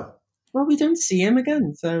family though? Well, we don't see him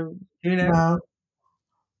again, so who knows? No.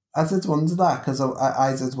 I did wonder that because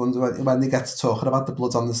I did wonder when they get to talking about the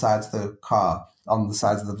blood on the sides of the car, on the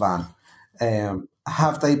sides of the van.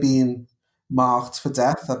 Have they been marked for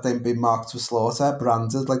death? Have they been marked for slaughter,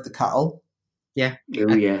 branded like the cattle? Yeah.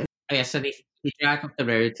 Oh, yeah. Oh, yeah, so they drive up the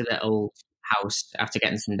road to the old house after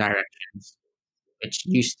getting some directions, which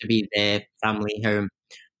used to be their family home.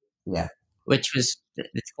 Yeah. It's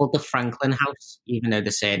called the Franklin House, even though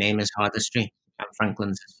the surname is Hardestry, and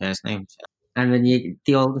Franklin's his first name. So. And then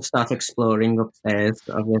they all start exploring upstairs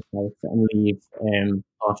of this house and leave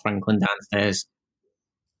poor Franklin downstairs.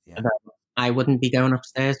 Yeah. I wouldn't be going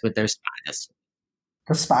upstairs with those spiders.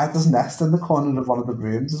 The spider's nest in the corner of one of the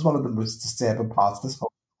rooms is one of the most disturbing parts of this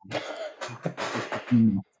whole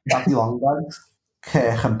Daddy Longlegs.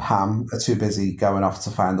 Kirk and Pam are too busy going off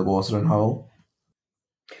to find the watering hole.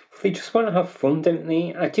 They just want to have fun, don't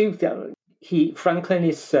they? I do. Franklin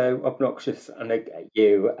is so obnoxious, and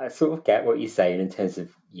I sort of get what you're saying in terms of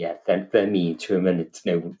they're mean to him, and it's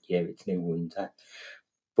no wonder.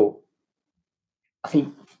 But I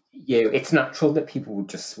think it's natural that people would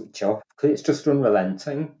just switch off because it's just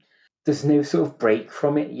unrelenting. There's no sort of break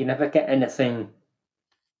from it. You never get anything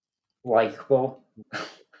likable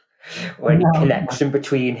or any connection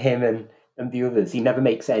between him and the others. He never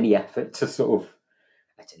makes any effort to sort of,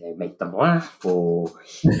 I don't know, make them laugh, or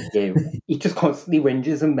he just constantly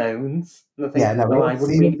whinges and moans. And I think, I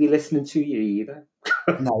wouldn't really be listening to you either.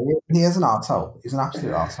 No, he is an arsehole. He's an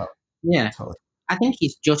absolute arsehole. Yeah. Totally. I think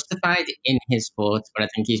he's justified in his thoughts, but I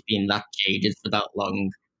think he's been that jaded for that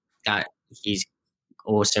long that he's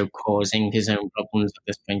also causing his own problems at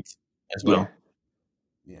this point as well.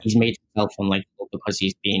 Yeah. He's made himself unlikable because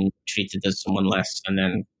he's being treated as someone less, and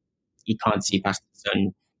then he can't see past his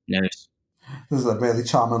own nose. There's a really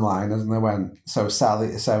charming line, isn't there, when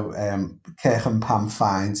Kirk and Pam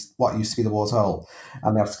find what used to be the waterhole,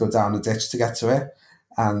 and they have to go down a ditch to get to it,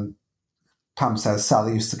 and Pam says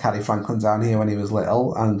Sally used to carry Franklin down here when he was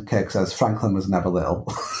little, and Kirk says Franklin was never little.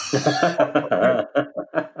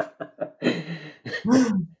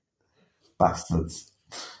 Bastards.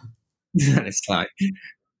 It's like,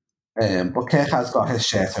 but Kirk has got his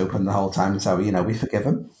shirt open the whole time, so we forgive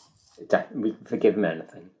him. We forgive him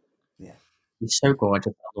anything. Yeah, he's so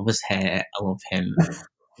gorgeous. I love his hair. I love him.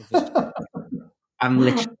 I'm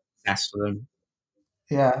literally obsessed with him.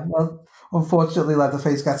 Yeah, well, unfortunately,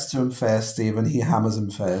 Leatherface gets to him first, Stephen. He hammers him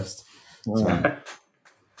first. So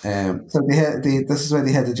this is where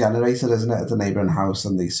they hear the generator, isn't it, at the neighbouring house,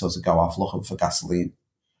 and they sort of go off looking for gasoline.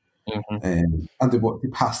 Mm-hmm. And they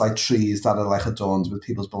pass trees that are adorned with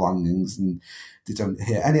people's belongings, and they don't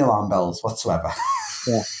hear any alarm bells whatsoever.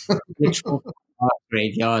 Yeah, literal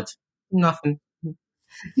graveyard, nothing.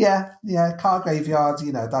 Yeah, car graveyard.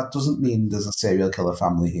 That doesn't mean there's a serial killer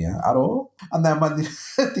family here at all. And then when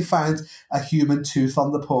they find a human tooth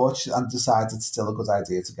on the porch and decide it's still a good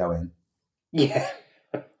idea to go in. Yeah.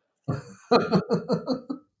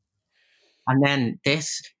 And then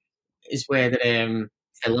this is where the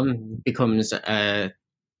film becomes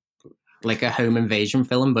like a home invasion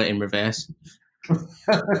film, but in reverse.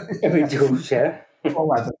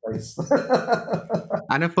 Leatherface.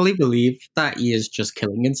 And I fully believe that he is just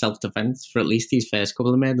killing in self-defense for at least these first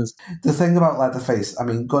couple of murders. The thing about Leatherface,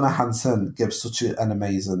 Gunnar Hansen gives such an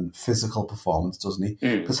amazing physical performance, doesn't he?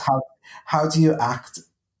 Because how do you act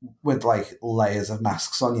with layers of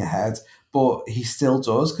masks on your head? But he still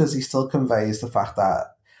does, because he still conveys the fact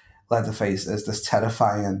that Leatherface is this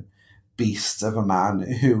terrifying beast of a man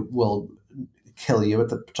who will kill you at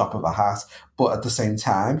the drop of a hat, but at the same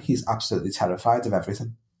time he's absolutely terrified of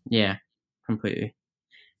everything. Yeah, completely.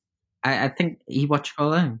 I think he in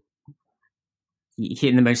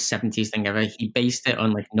the most 70s thing ever, he based it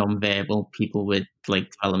on non-verbal people with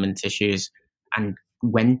development issues, and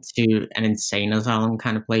went to an insane asylum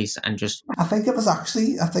kind of place and just... I think it was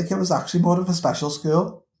actually more of a special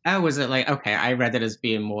school. Oh, was it okay, I read it as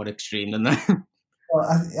being more extreme than that. Well,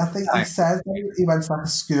 I think he said he went to a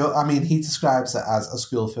school. He describes it as a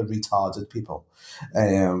school for retarded people,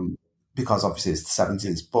 because obviously it's the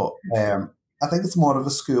 70s. But I think it's more of a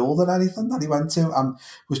school than anything that he went to, and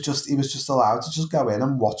he was just allowed to just go in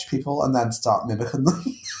and watch people and then start mimicking them.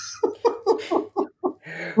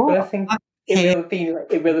 Well, I think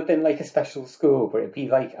it will have been a special school, but it'd be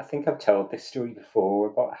I think I've told this story before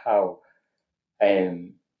about how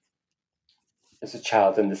as a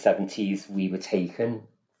child in the 70s, we were taken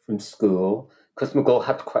from school because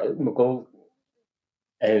Maghull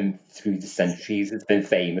through the centuries has been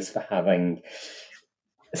famous for having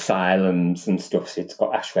asylums and stuff. So it's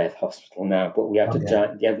got Ashworth Hospital now, but we had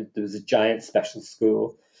there was a giant special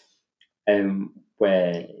school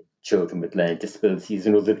where children with learning disabilities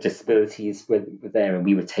and other disabilities were there, and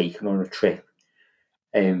we were taken on a trip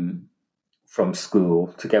from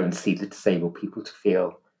school to go and see the disabled people to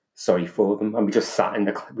feel sorry for them, and we just sat in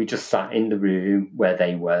the room where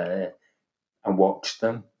they were and watched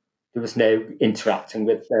them. There was no interacting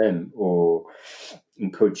with them or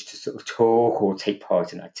encouraged to sort of talk or take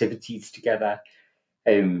part in activities together.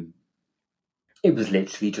 It was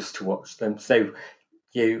literally just to watch them. So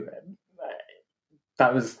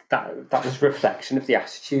that was reflection of the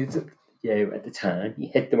attitudes at the time. You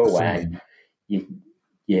hid them away,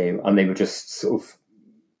 and they were just sort of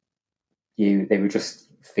they were just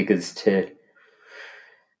figures to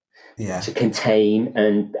contain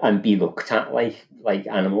and be looked at like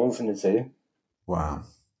animals in a zoo. Wow,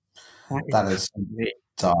 that is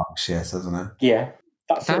dark shit, isn't it? Yeah,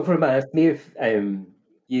 that sort of reminds me of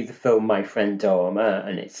the film My Friend Dharma,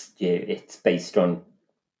 and it's based on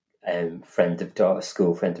school friend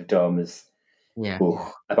of Dharma's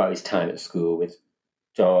book about his time at school with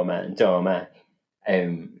Dharma, and Dharma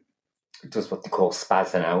does what they call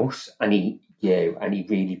spazzing out, and he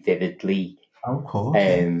really vividly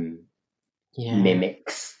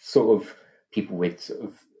mimics sort of people with sort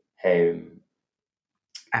of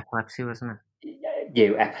epilepsy, wasn't it?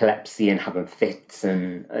 Epilepsy and having fits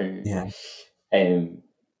and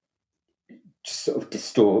just sort of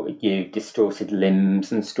distorted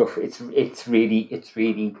limbs and stuff. It's really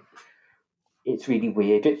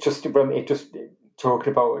weird. It's just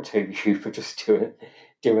talking about Toby Hooper just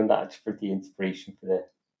doing that for the inspiration for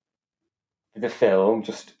the film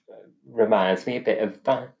just reminds me a bit of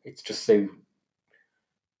that. It's just so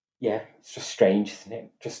it's just strange, isn't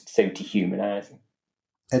it? Just so dehumanizing.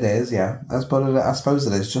 It is, yeah. I suppose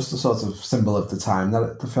it is just a sort of symbol of the time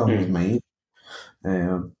that the film was made.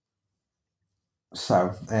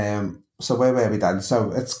 So where were we then?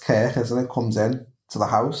 So it's Kirk, isn't it? Comes in to the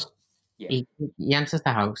house. Yeah. He enters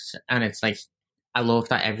the house, and it's like, I love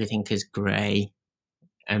that everything is grey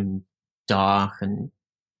and dark and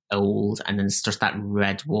old, and then it's just that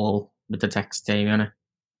red wall with the text on it.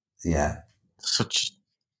 Yeah.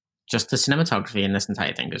 Just the cinematography in this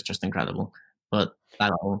entire thing is just incredible. But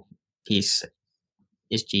that whole piece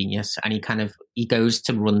is genius, and he goes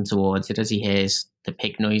to run towards it as he hears the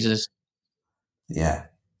pig noises. Yeah,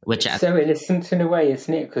 which is so innocent in a way,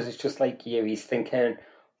 isn't it? Because it's just like he's thinking,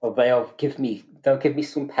 "Oh, they'll give me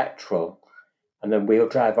some petrol, and then we'll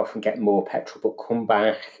drive off and get more petrol, but come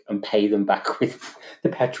back and pay them back with the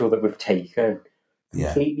petrol that we've taken."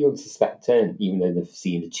 Yeah, completely unsuspecting, even though they've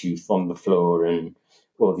seen a tooth on the floor and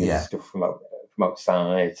all the other stuff from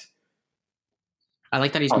outside. I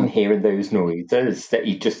like that I'm hearing those noises that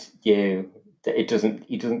he just that it doesn't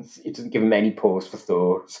give him any pause for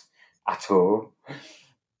thought at all.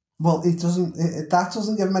 Well, it doesn't. That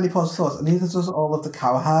doesn't give him any pause for thought, and neither does all of the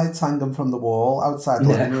cowhides hanging from the wall outside the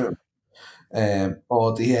living room,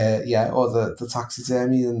 or the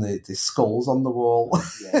taxidermy and the skulls on the wall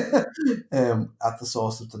at the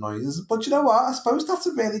source of the noises. But you know what? I suppose that's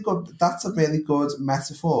a really good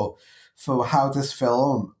metaphor for how this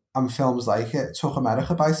film and films like it took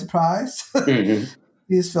America by surprise. Mm-hmm.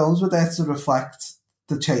 These films were there to reflect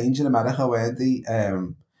the change in America, weren't they?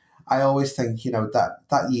 I always think,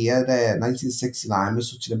 that year, 1969,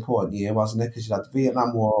 was such an important year, wasn't it? Because you had the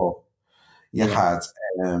Vietnam War, you had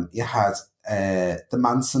the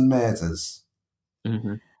Manson murders,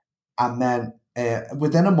 and then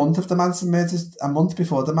within a month of the Manson murders, a month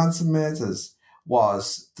before the Manson murders,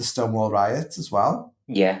 was the Stonewall riots as well.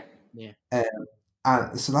 Yeah.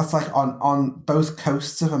 And so that's like on both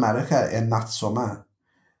coasts of America in that summer,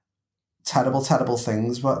 terrible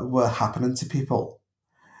things were happening to people.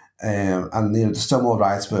 And the Stonewall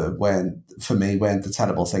riots weren't the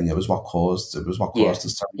terrible thing. It was what caused the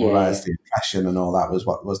Stonewall riots, the oppression and all that was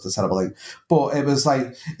what was the terrible thing. But it was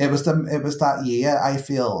that year, I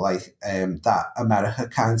feel like, that America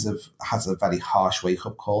kind of has a very harsh wake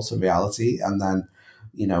up call to reality, and then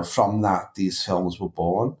from that these films were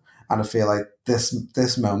born. And I feel like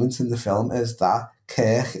this moment in the film is that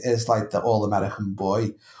Kirk is like the all American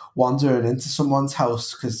boy wandering into someone's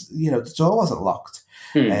house because the door wasn't locked.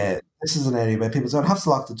 This is an area where people don't have to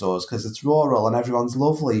lock the doors because it's rural and everyone's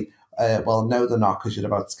lovely. Well, no, they're not, because you're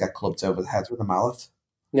about to get clubbed over the head with a mallet.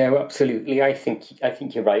 No, absolutely. I think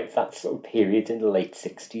you're right. That sort of period in the late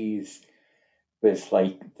 60s was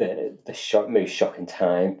like the most shocking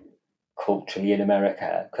time culturally in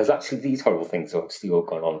America, because actually these horrible things have obviously all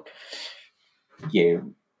gone on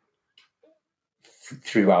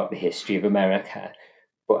throughout the history of America,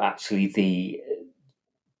 but actually the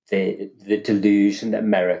delusion that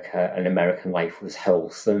America and American life was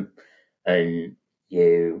wholesome, and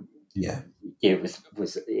it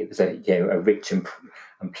was a rich and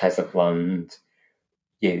pleasant land,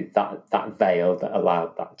 that veil that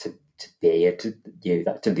allowed that to be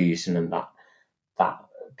that delusion and that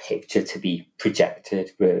picture to be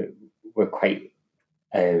projected were quite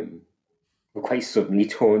suddenly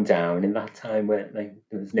torn down in that time, weren't they?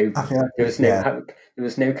 There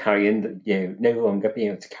was no carrying, no longer being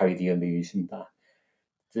able to carry the illusion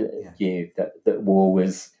that war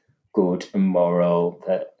was good and moral,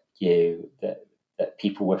 that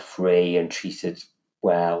people were free and treated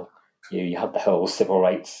well. You had the whole civil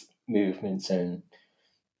rights movement and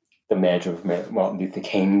the murder of Martin Luther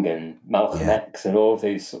King and Malcolm X and all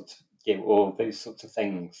those sorts of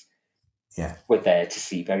things. Yeah, were there to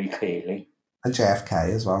see very clearly. And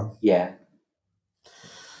JFK as well. Yeah.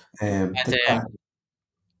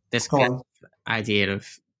 this kind of idea of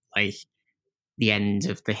like the end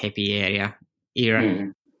of the hippie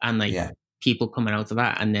era, and like people coming out of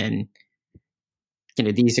that, and then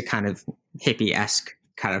these are kind of hippie-esque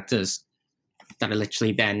characters that are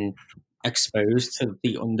literally then exposed to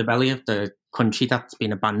the underbelly of the country that's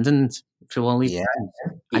been abandoned through all these times.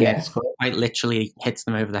 And then quite literally hits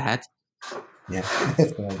them over the head. Yeah,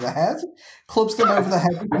 hits them over the head. Clubs them over the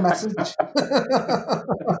head with the message.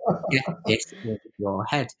 It's your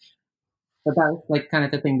head. But that was like kind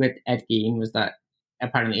of the thing with Ed Gein, was that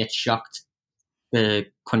apparently it shocked the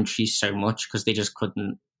country so much because they just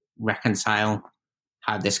couldn't reconcile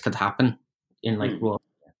how this could happen in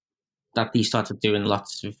that they started doing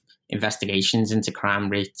lots of investigations into crime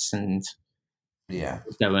rates and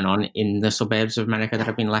what's going on in the suburbs of America that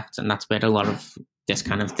have been left, and that's where a lot of this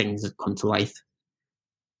kind of things have come to light.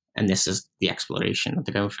 And this is the exploration that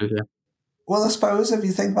they're going through here. Well, I suppose if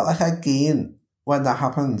you think about like Ed Gein, when that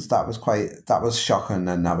happens, that was shocking,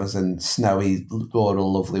 and that was in snowy,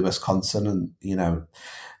 rural, lovely Wisconsin, and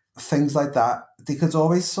things like that. They could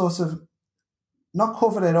always sort of not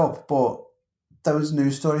cover it up, but those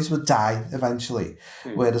news stories would die eventually.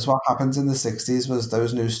 Whereas what happens in the 60s was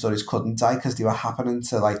those news stories couldn't die because they were happening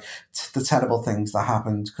to like the terrible things that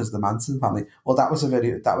happened because of the Manson family. Well, that was a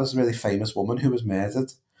really famous woman who was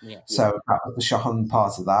murdered. So that was the shocking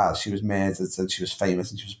part of that. She was murdered and she was famous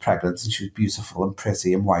and she was pregnant and she was beautiful and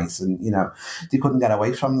pretty and white, and they couldn't get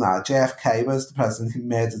away from that. JFK was the president who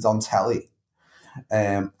murdered on telly.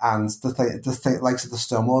 And the thing, like the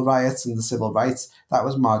Stonewall riots and the civil rights, that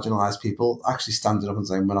was marginalised people actually standing up and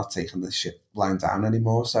saying, we're not taking this shit lying down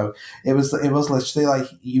anymore. So it was literally like,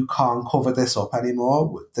 you can't cover this up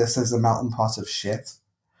anymore. This is a melting pot of shit.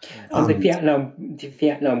 And the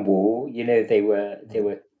Vietnam War, they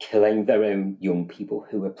were killing their own young people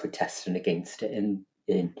who were protesting against it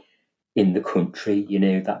in the country.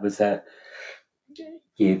 That was a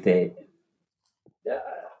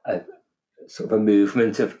sort of a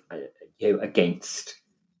movement of against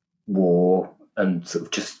war, and sort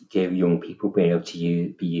of just young people being able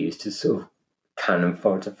to be used as sort of cannon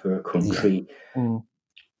fodder for a country.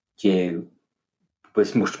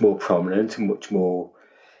 Was much more prominent and much more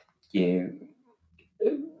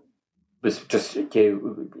was just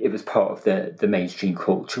it was part of the mainstream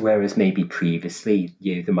culture, whereas maybe previously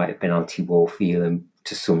there might have been anti-war feeling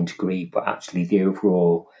to some degree, but actually the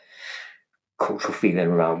overall cultural feeling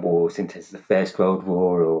around wars, into the First World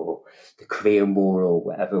War or the Korean War or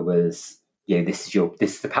whatever, was this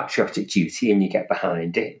is the patriotic duty, and you get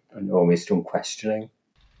behind it and almost unquestioning.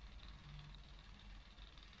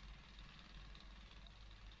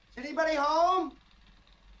 Is anybody home?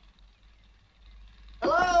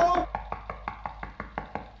 Hello?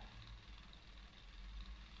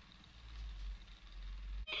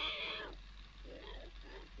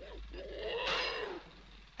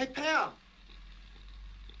 Hey, Pam.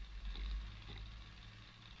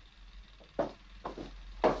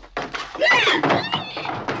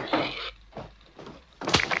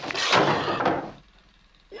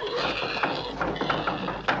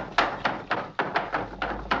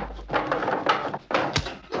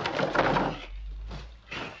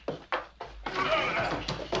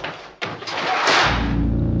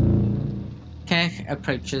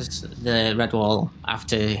 Approaches the red wall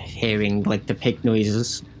after hearing like the pig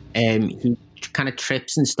noises. He kind of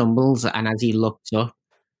trips and stumbles, and as he looks up,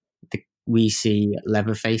 we see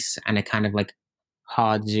Leatherface, and it kind of like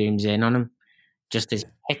hard zooms in on him, just as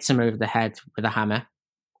hits him over the head with a hammer.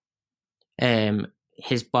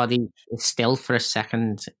 His body is still for a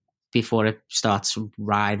second before it starts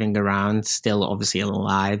writhing around, still obviously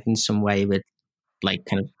alive in some way with like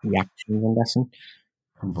kind of reactions, I'm guessing.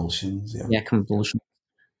 Convulsions, convulsions.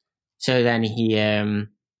 So then he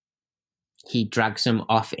drags him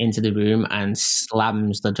off into the room and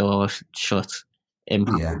slams the door shut in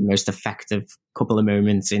the most effective couple of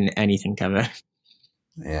moments in anything ever.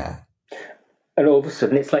 Yeah. And all of a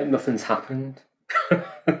sudden it's like nothing's happened.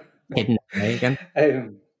 Hidden away again.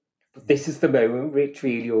 But this is the moment which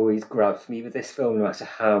really always grabs me with this film, no matter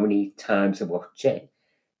how many times I watch it,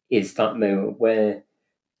 is that moment where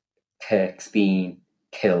Kirk's been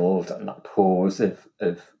killed and that pause of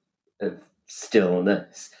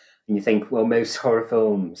stillness, and you think, well, most horror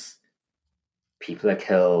films, people are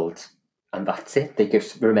killed and that's it, they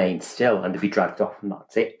just remain still and they be dragged off and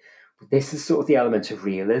that's it. But this is sort of the element of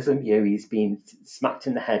realism. He's been smacked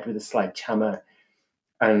in the head with a sledgehammer,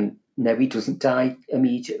 and no, he doesn't die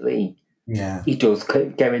immediately. He does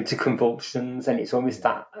go into convulsions, and it's almost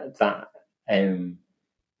that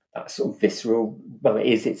sort of visceral. Well, it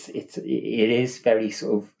is very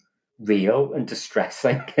sort of real and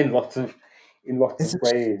distressing in lots of in lots of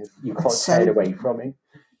ways. You can't turn away from it.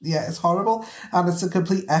 Yeah, it's horrible. And it's a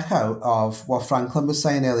complete echo of what Franklin was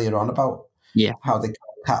saying earlier on about how they kill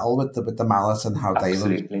cattle with the mallet and how they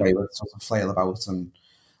would sort of flail about and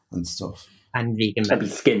stuff. And vegan. And be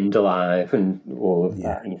skinned alive and all of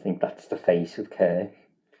that. And you think that's the face of Kirk.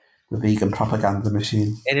 The vegan propaganda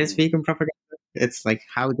machine. It is vegan propaganda. It's like,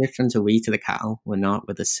 how different are we to the cattle? We're not.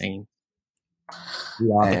 We're the same.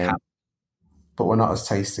 We are the cattle. But we're not as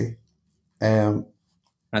tasty. I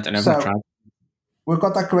don't know. So, we've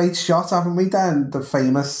got that great shot, haven't we, then? The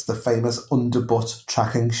famous underbutt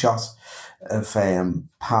tracking shot of Pam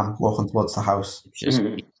walking towards the house.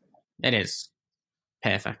 It is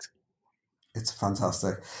perfect. It's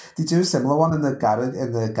fantastic. They do a similar one in the garage,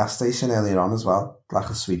 in the gas station earlier on as well, like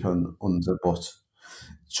a sweeping underbutt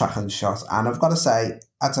tracking shot. And I've got to say,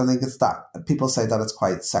 I don't think it's that. People say that it's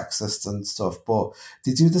quite sexist and stuff, but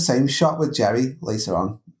they do the same shot with Jerry later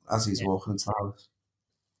on as he's walking into the house.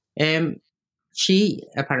 She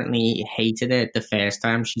apparently hated it the first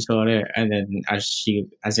time she saw it, and then as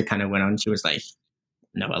it kind of went on, she was like,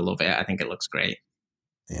 "No, I love it. I think it looks great."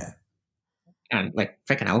 Yeah. And like,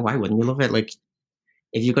 freaking hell, why wouldn't you love it? Like,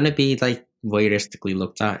 if you're gonna be like voyeuristically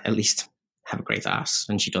looked at least have a great ass,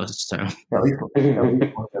 and she does. So at least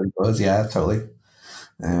does, yeah, totally.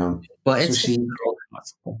 But it's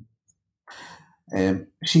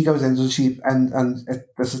she goes in, does she? And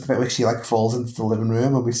this is the bit where she like falls into the living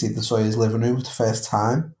room, and we see the Sawyer's living room for the first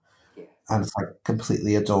time, and it's like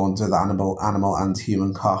completely adorned with animal and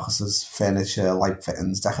human carcasses, furniture, light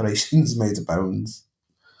fittings, decorations made of bones.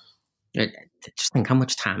 Just think how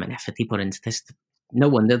much time and effort they put into this. No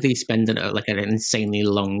wonder they spend like an insanely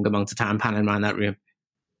long amount of time panning around that room.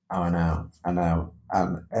 Oh, I know.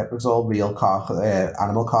 And it was all real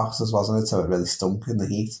animal carcasses, wasn't it? So it really stunk in the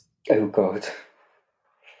heat. Oh God.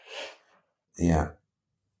 Yeah.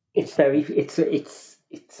 It's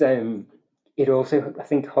it also, I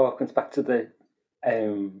think, harkens back to the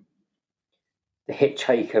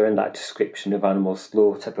Hitchhiker and that description of animal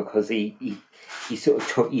slaughter, because he sort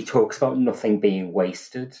of he talks about nothing being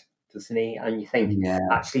wasted, doesn't he? And you think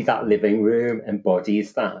actually that living room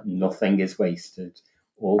embodies that nothing is wasted.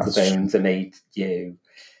 All the bones are made,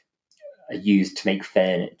 are used to make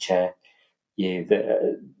furniture.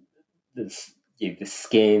 The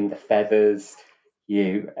skin, the feathers,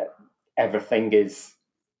 everything is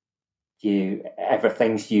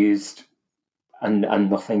everything's used. And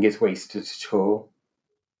nothing is wasted at all.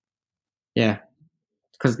 Yeah,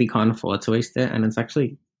 because they can't afford to waste it, and it's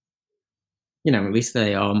actually, at least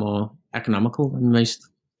they are more economical than most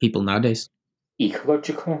people nowadays.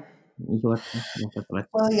 Ecological. Well,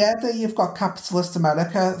 yeah, you've got capitalist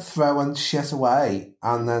America throwing shit away,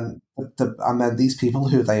 and then these people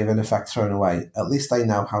who they've in effect thrown away, at least they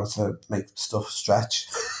know how to make stuff stretch.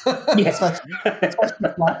 Especially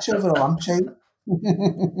stretch over a lampshade.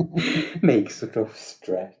 Makes stuff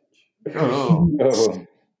stretch.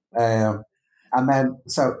 And then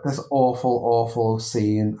so this awful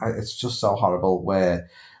scene, it's just so horrible, where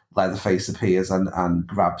Leatherface appears and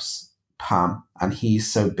grabs Pam, and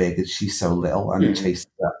he's so big and she's so little, and he chases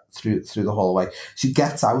her through the hallway. She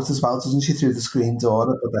gets out as well, doesn't she, through the screen door,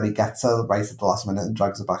 but then he gets her right at the last minute and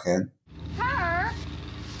drags her back in.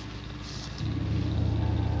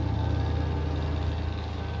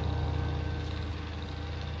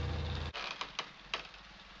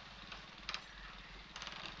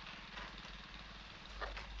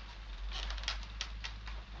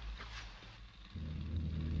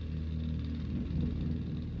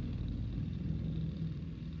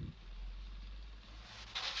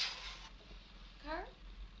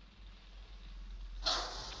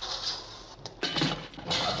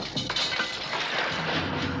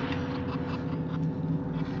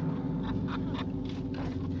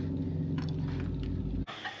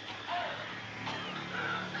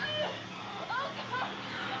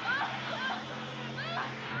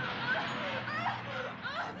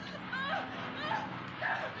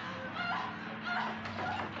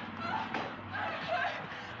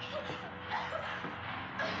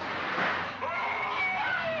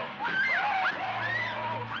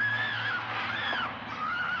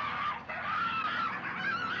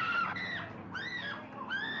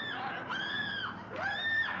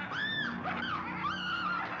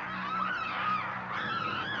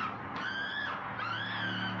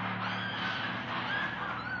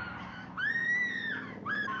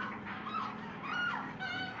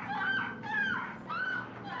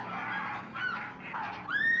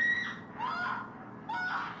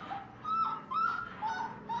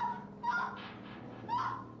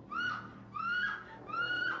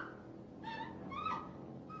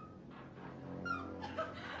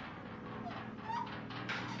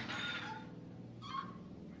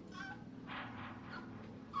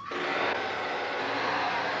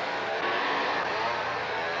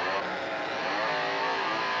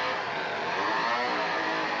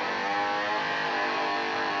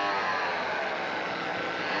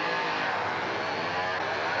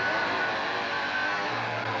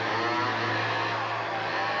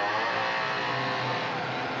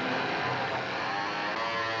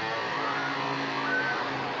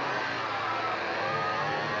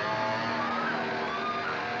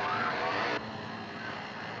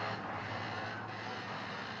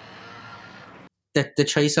 the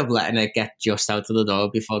choice of letting her get just out of the door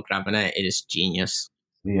before grabbing her is genius.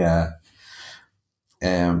 Yeah.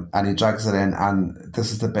 And he drags her in, and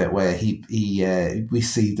this is the bit where we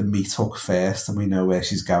see the meat hook first, and we know where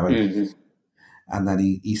she's going. Mm-hmm. And then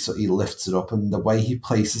he lifts it up, and the way he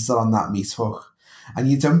places it on that meat hook, and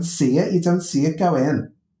you don't see it go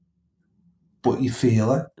in, but you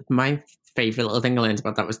feel it. My favourite little thing I learned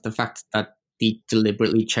about that was the fact that they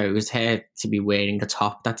deliberately chose her to be wearing a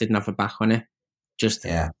top that didn't have a back on it. Just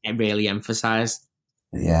it really emphasised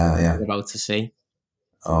what we're about to see.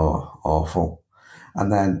 Oh, awful.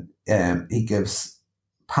 And then he gives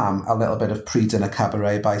Pam a little bit of pre-dinner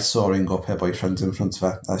cabaret by soaring up her boyfriend in front of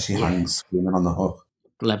her as she hangs screaming on the hook.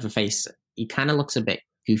 Leatherface, he kind of looks a bit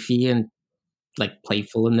goofy and like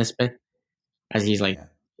playful in this bit. As he's like,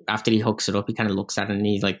 after he hooks it up, he kind of looks at it and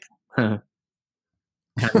he's like, huh.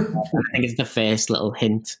 I think it's the first little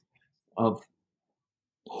hint of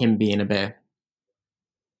him being a bit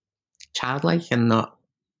childlike and not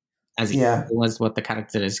as was what the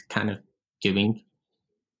character is kind of doing.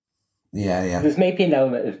 Yeah. There's maybe an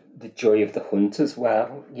element of the joy of the hunt as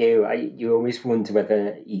well. You always wonder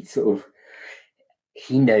whether he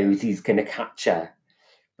knows he's going to catch her,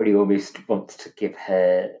 but he almost wants to give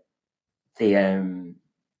her the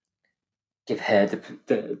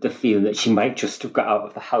feeling that she might just have got out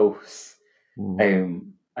of the house,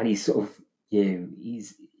 and he's sort of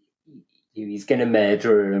he's going to murder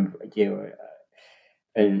her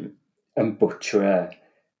and butcher her,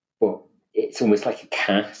 but it's almost like a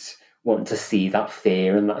cat wanting to see that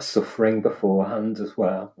fear and that suffering beforehand as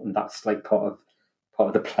well, and that's like part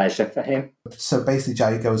of the pleasure for him. So basically,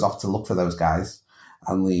 Jerry goes off to look for those guys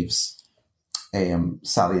and leaves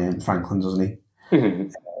Sally and Franklin, doesn't he? Mm-hmm.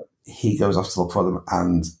 He goes off to look for them,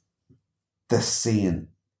 and this scene,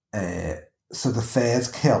 so the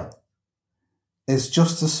third kill is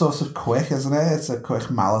just as sort of quick, isn't it? It's a quick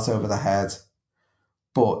mallet over the head,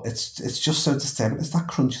 but it's just so disturbing. It's that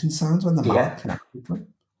crunching sound when the mallet connects with them.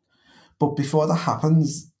 But before that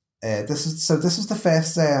happens, this was the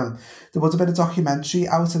first. There would have been a documentary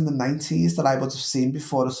out in the 90s that I would have seen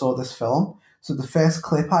before I saw this film. So the first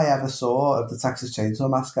clip I ever saw of the Texas Chainsaw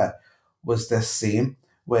Massacre was this scene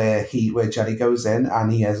where Jerry goes in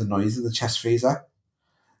and he hears a noise in the chest freezer,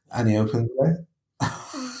 and he opens it,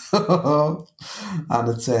 and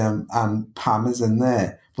it's and Pam is in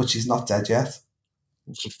there, but she's not dead yet.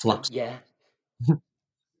 She flops. Yeah,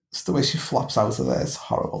 it's the way she flops out of there. It's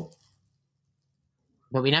horrible.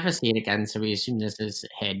 But we never see it again, so we assume this is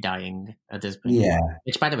her dying at this point. Yeah.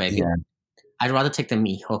 Which, by the way, I'd rather take the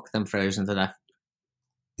meat hook than frozen to death.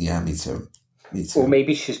 Yeah, me too. Or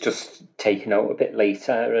maybe she's just taken out a bit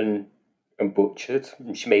later and butchered,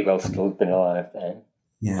 and she may well still have been alive then.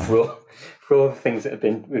 Yeah. For all the things that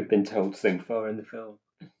we've been told so far in the film.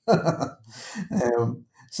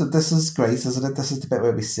 So this is great, isn't it? This is the bit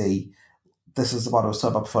where we see. This is what I was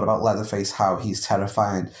talking about before about Leatherface, how he's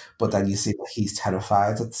terrifying, but then you see that he's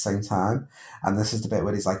terrified at the same time. And this is the bit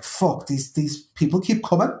where he's like, fuck, these people keep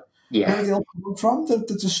coming. Yeah. Where are they all coming from?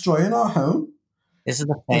 They're destroying our home. This is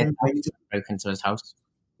the third time he broke into his house.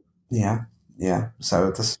 Yeah.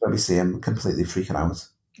 So this is where we see him completely freaking out.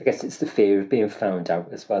 I guess it's the fear of being found out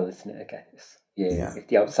as well, isn't it? I guess. Yeah. If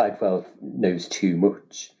the outside world knows too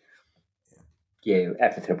much,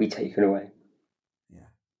 everything will be taken away.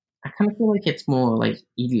 I kind of feel like it's more like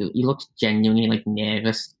he looks genuinely like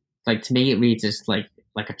nervous. Like to me, it reads as like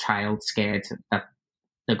a child scared that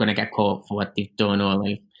they're going to get caught for what they've done, or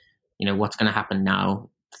like, what's going to happen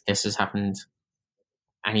now. This has happened,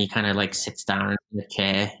 and he kind of like sits down in the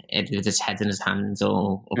chair with his head in his hands,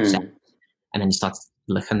 all upset, and then he starts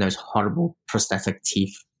licking those horrible prosthetic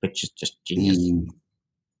teeth, which is just genius.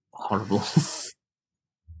 Horrible.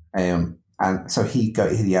 And so but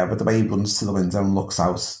the way he runs to the window and looks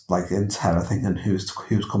out like in terror, thinking who's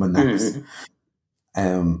coming next.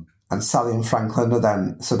 And Sally and Franklin are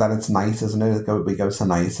then it's night, isn't it? We go to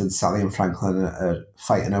night, and Sally and Franklin are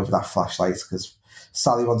fighting over that flashlight because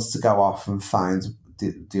Sally wants to go off and find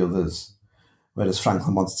the others, whereas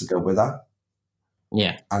Franklin wants to go with her.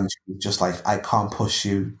 Yeah. And she's just like, I can't push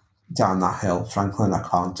you down that hill, Franklin, I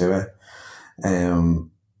can't do it.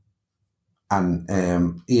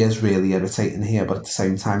 And he is really irritating here, but at the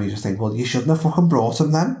same time, you just think, well, you shouldn't have fucking brought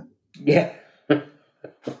him then. Yeah.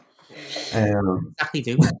 Exactly,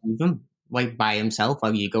 do leave him like by himself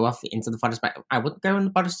while you go off into the forest. I wouldn't go in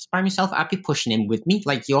the forest by myself. I'd be pushing him with me,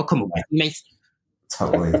 like you're coming with me, mate.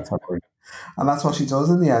 Totally. And that's what she does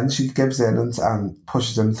in the end. She gives in and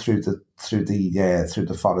pushes him through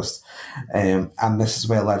the forest. And this is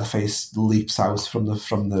where Leatherface leaps out from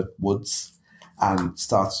the woods and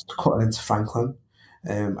starts cutting into Franklin.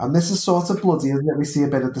 And this is sort of bloody, isn't it? We see a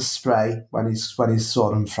bit of the spray when he's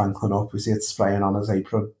sorting Franklin up. We see it spraying on his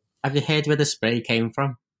apron. Have you heard where the spray came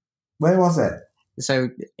from? Where was it? So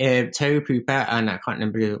Terry Pooper, and I can't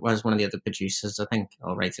remember who it was, one of the other producers, I think,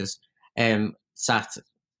 or writers, sat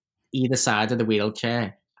either side of the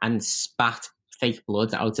wheelchair and spat fake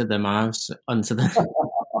blood out of their mouths onto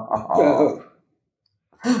the...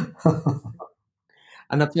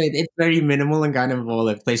 And that's why it's very minimal and kind of all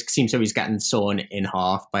over the place. It seems so he's getting sawn in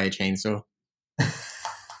half by a chainsaw.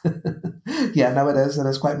 Yeah, no, it is. It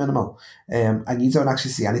is quite minimal. And you don't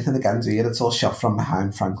actually see anything again, do you? It's all shot from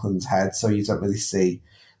behind Franklin's head, so you don't really see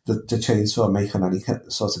the chainsaw making any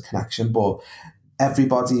sort of connection. But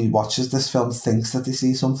everybody who watches this film thinks that they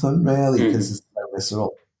see something, really, because it's so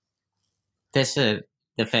visceral. This is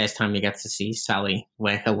the first time you get to see Sally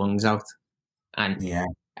wear her lungs out. And yeah.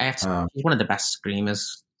 I have to say, she's one of the best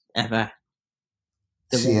screamers ever.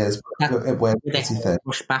 She is. They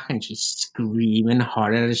push back and she's screaming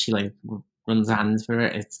horror as she runs hands for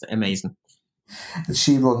it. It's amazing. And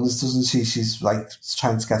she runs, doesn't she? She's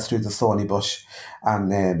trying to get through the thorny bush,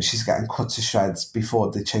 and she's getting cut to shreds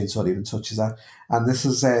before the chainsaw even touches her. And this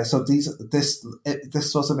is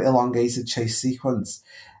this sort of elongated chase sequence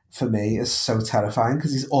for me is so terrifying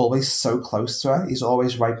because he's always so close to her. He's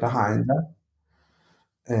always right behind her.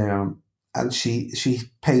 And she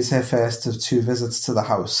pays her first of 2 visits to the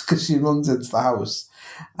house because she runs into the house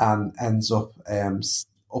and ends up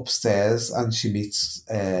upstairs, and she meets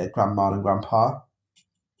Grandma and Grandpa,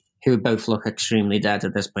 who both look extremely dead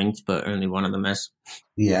at this point, but only one of them is.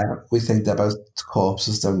 Yeah, we think they're both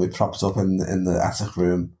corpses. Then we propped up in the attic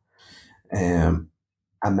room, and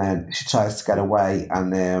then she tries to get away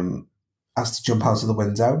and has to jump out of the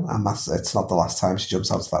window, and it's not the last time she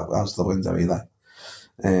jumps out of the window either.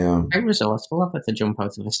 Very resourceful of her to jump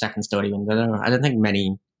out of a 2nd-story window, though. I don't think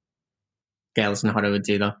many girls in horror would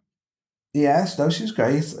do that. Yes, no, she's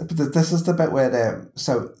great. But this is the bit where the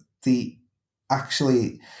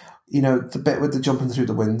bit with the jumping through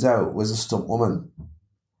the window was a stunt woman,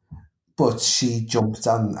 but she jumped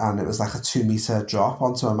and it was like a 2-meter drop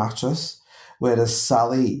onto a mattress, whereas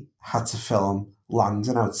Sally had to film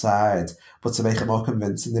landing outside, but to make it more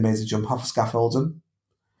convincing, they made her jump off a scaffolding.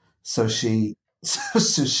 So the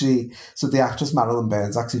actress Marilyn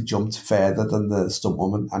Burns actually jumped further than the stunt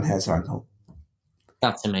woman and hurt her ankle.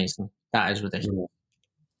 That's amazing. That is ridiculous.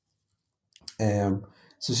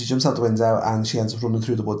 So she jumps out the window and she ends up running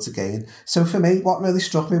through the woods again. So for me, what really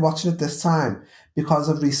struck me watching it this time, because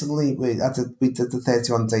of recently we did the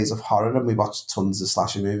 31 Days of Horror and we watched tons of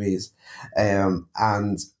slasher movies,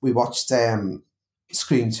 and we watched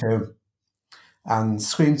Scream 2. And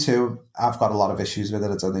Scream 2, I've got a lot of issues with it.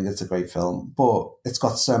 I don't think it's a great film, but it's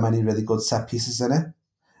got so many really good set pieces in it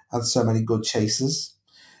and so many good chases.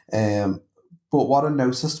 But what I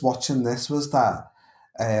noticed watching this was that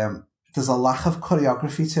there's a lack of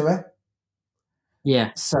choreography to it.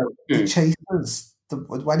 Yeah. So the chases,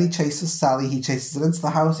 when he chases Sally, he chases her into the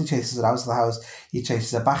house, he chases her out of the house, he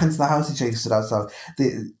chases her back into the house, he chases her out of the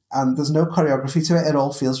house. And there's no choreography to it. It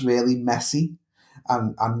all feels really messy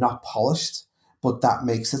and not polished. But that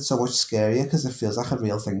makes it so much scarier because it feels like a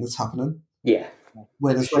real thing that's happening. Yeah.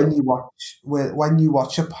 Whereas when you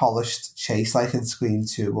watch a polished chase like in Scream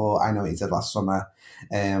 2 or I Know What You Did Last Summer,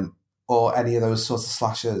 or any of those sorts of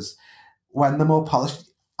slashers, when they're more polished,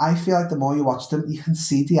 I feel like the more you watch them, you can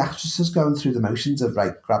see the actresses going through the motions of,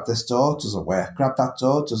 grab this door, doesn't work, grab that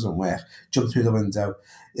door, doesn't work, jump through the window.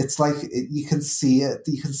 It's like you can see it,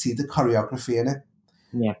 you can see the choreography in it.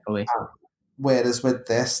 Yeah, fully. Whereas with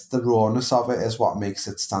this, the rawness of it is what makes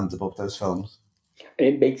it stand above those films. And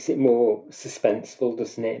it makes it more suspenseful,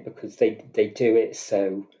 doesn't it? Because they do it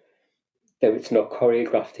so, though it's not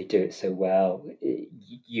choreographed, they do it so well.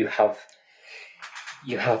 You have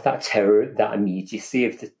that terror, that immediacy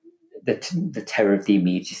of the terror of the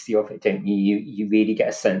immediacy of it, don't you? You really get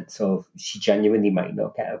a sense of she genuinely might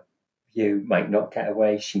not get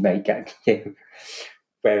away. She may get you.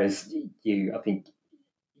 Whereas I think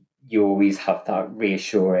you always have that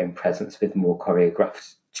reassuring presence with more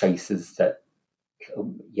choreographed chases that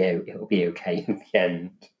it'll be okay in the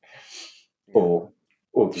end, or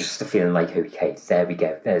just the feeling like, okay, there we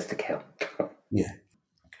go, there's the kill. Yeah.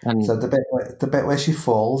 So the bit where she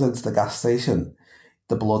falls into the gas station,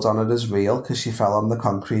 the blood on it is real because she fell on the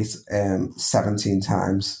concrete 17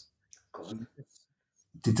 times. God.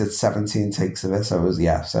 They did 17 takes of it, so it was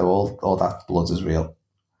so all that blood is real.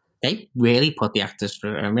 They really put the actors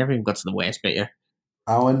through. I never even got to the worst bit yet.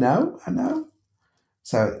 Oh, I know.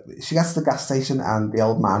 So she gets to the gas station and the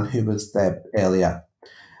old man who was there earlier,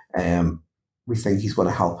 we think he's going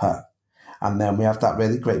to help her. And then we have that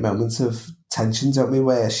really great moment of tension, don't we?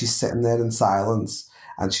 Where she's sitting there in silence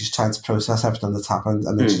and she's trying to process everything that's happened,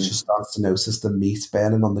 and then she just starts to notice the meat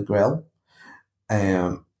burning on the grill.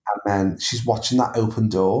 And then she's watching that open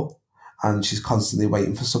door, and she's constantly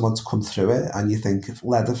waiting for someone to come through it. And you think, if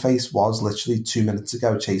Leatherface was literally 2 minutes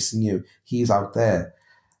ago chasing you, he's out there,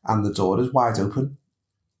 and the door is wide open.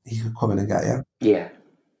 He could come in and get you. Yeah.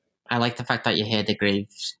 I like the fact that you hear the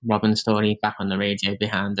Graves Robin story back on the radio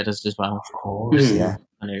behind it as well. Of course, yeah.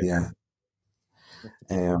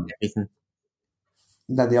 Everything.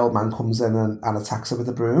 Then the old man comes in and attacks her with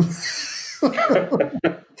a broom.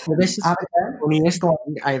 Well, this is the funniest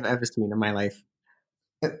thing I've ever seen in my life.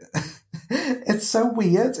 It's so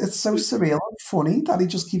weird. It's so surreal and funny that he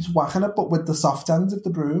just keeps whacking it, but with the soft end of the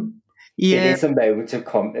broom. Yeah. It is a moment of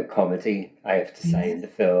comedy, I have to say, in the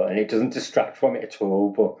film, and it doesn't distract from it at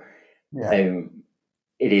all, but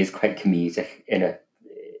it is quite comedic in a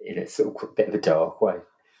sort of bit of a dark way.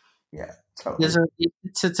 Yeah, totally.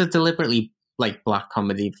 It's a deliberately like black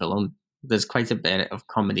comedy film. There's quite a bit of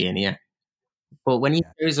comedy in here. But when he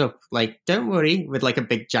shows up, like, don't worry, with like a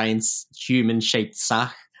big giant human-shaped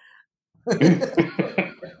sack.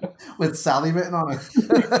 With Sally written on it.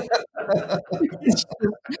 It's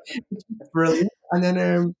brilliant. And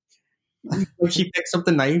then she picks up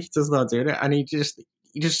the knife to start doing it, and she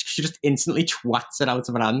just instantly twats it out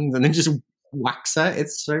of her hand and then just whacks her.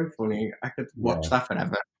 It's so funny. I could watch that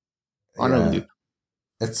forever. On a loop.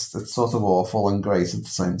 It's sort of awful and great at the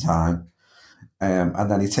same time. And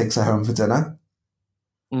then he takes her home for dinner.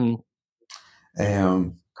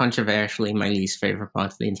 Controversially, my least favourite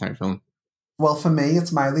part of the entire film. Well, for me,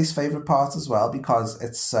 it's my least favourite part as well, because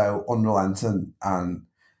it's so unrelenting and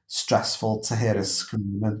stressful to hear her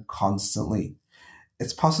screaming constantly.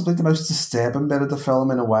 It's possibly the most disturbing bit of the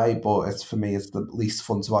film in a way, but for me, it's the least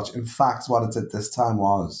fun to watch. In fact, what I did this time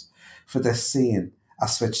was, for this scene, I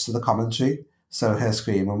switched to the commentary, so her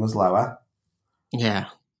screaming was lower. Yeah.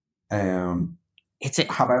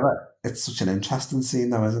 However, it's such an interesting scene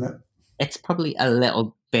though, isn't it? It's probably a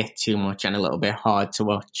little bit too much and a little bit hard to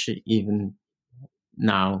watch even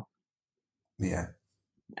now. Yeah.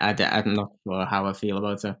 I'm not sure how I feel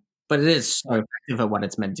about it. But it is so effective at what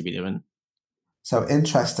it's meant to be doing. So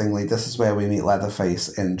interestingly, this is where we meet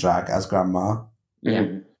Leatherface in drag as Grandma. Yeah.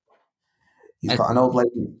 He's got an old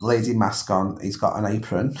lady mask on. He's got an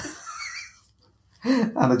apron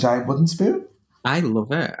and a giant wooden spoon. I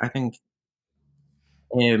love it. I think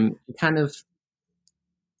he kind of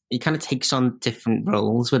takes on different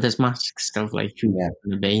roles with his masks of like who he's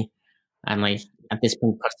going to be, and like at this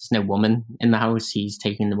point, because there's no woman in the house, he's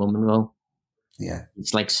taking the woman role. Yeah,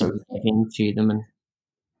 it's like submitting to them, and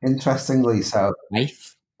interestingly, so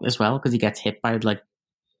life as well, because he gets hit by like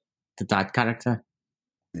the dad character.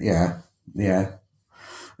 Yeah.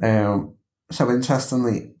 So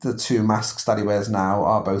interestingly, the two masks that he wears now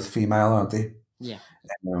are both female, aren't they? Yeah.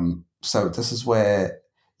 So this is where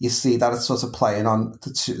you see that it's sort of playing on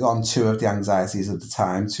two of the anxieties of the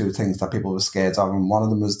time, two things that people were scared of, and one of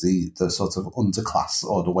them was the sort of underclass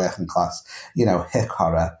or the working class, hick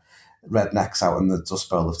horror, rednecks out in the Dust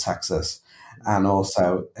Bowl of Texas, and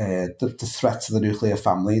also the threat to the nuclear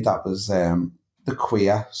family that was the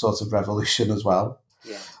queer sort of revolution as well.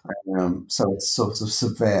 Yeah. So it's sort of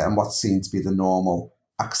subverting what's seen to be the normal,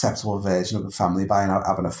 acceptable version of a family by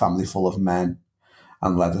having a family full of men,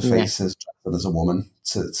 and Leatherface is dressed as a woman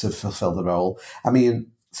to fulfill the role. I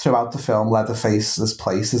mean, throughout the film, Leatherface's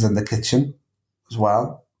place is in the kitchen as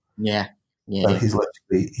well. Yeah. So he's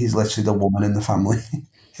literally the woman in the family.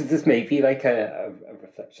 So there's maybe like a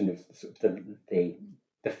reflection of sort of the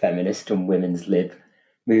feminist and women's lib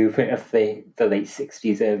movement of the late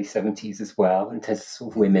 60s, early 70s as well, in terms of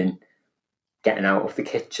sort of women getting out of the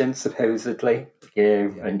kitchen, supposedly.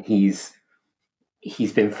 And he's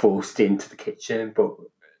been forced into the kitchen, but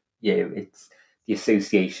it's the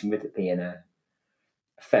association with it being a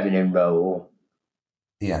feminine role.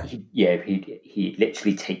 Yeah. He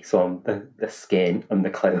literally takes on the skin and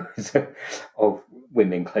the clothes of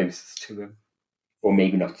women closest to him, or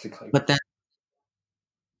maybe not so close. But then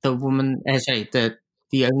the woman,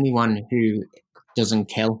 the only one who doesn't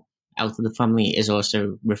kill out of the family is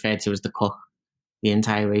also referred to as the cook the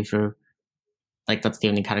entire way through. Like, that's the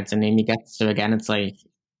only character name you get. So again, it's like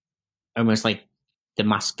almost like the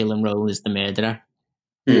masculine role is the murderer.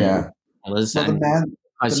 Yeah. Well,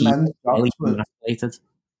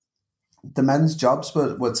 the men's jobs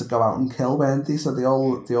were to go out and kill, weren't they? So they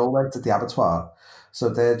all worked at the abattoir. So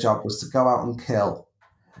their job was to go out and kill.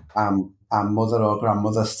 And mother or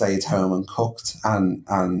grandmother stayed home and cooked and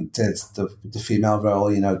did the female role.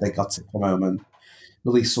 They got to come home and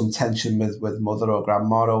release some tension with mother or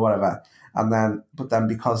grandma or whatever. But then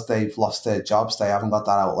because they've lost their jobs, they haven't got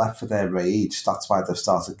that outlet for their rage. That's why they've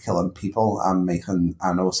started killing people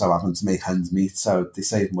and also having to make ends meet. So they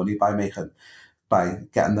save money by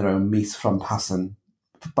getting their own meat from passing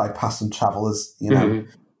travellers, you know.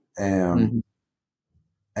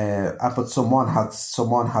 But someone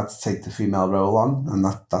had to take the female role on, and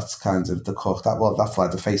that's kind of the cook. That's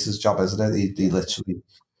like the face's job, isn't it? He literally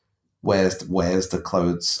wears the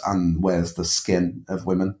clothes and wears the skin of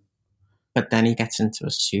women. But then he gets into a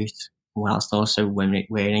suit whilst also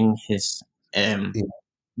wearing his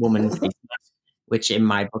woman face mask, which in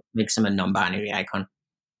my book makes him a non-binary icon.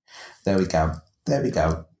 There we go.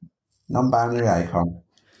 Non-binary icon.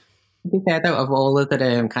 To be fair, though, of all of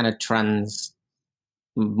the kind of trans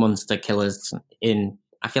monster killers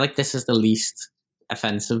I feel like this is the least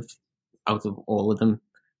offensive out of all of them,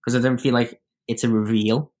 because I don't feel like it's a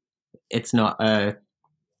reveal. It's not a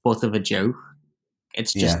butt of a joke.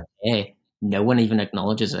 It's just no one even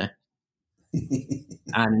acknowledges it.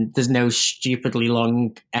 And there's no stupidly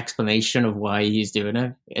long explanation of why he's doing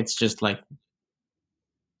it. It's just like,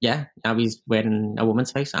 now he's wearing a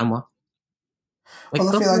woman's face, and what? Well,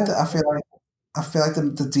 I feel like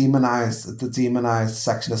the demonized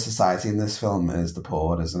section of society in this film is the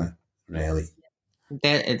poor, isn't it? Really,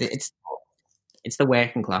 it's the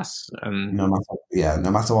working class. No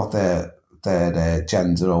matter what their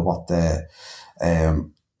gender or what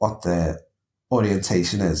their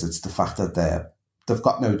orientation is, it's the fact that they've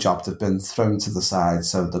got no job, they've been thrown to the side,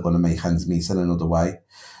 so they're going to make ends meet in another way.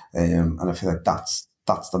 And I feel like that's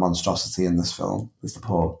the monstrosity in this film, is the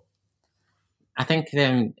poor. I think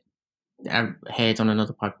I heard on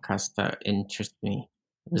another podcast that interested me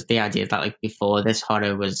was the idea that like before this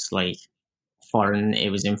horror was like foreign,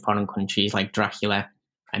 it was in foreign countries like Dracula,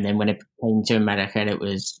 and then when it came to America it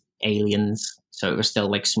was aliens, so it was still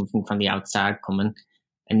like something from the outside coming.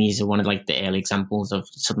 And these are one of like the early examples of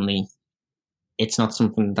suddenly it's not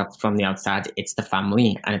something that's from the outside, it's the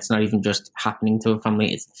family, and it's not even just happening to a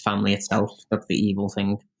family, it's the family itself that's the evil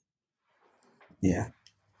thing. Yeah.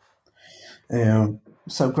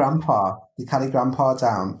 So Grandpa, they carry Grandpa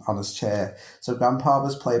down on his chair. So Grandpa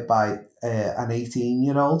was played by an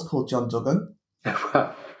 18-year-old called John Duggan.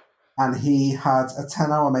 And he had a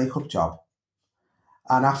 10-hour makeup job.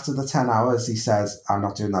 And after the 10 hours, he says, I'm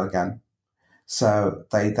not doing that again. So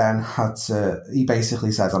they then he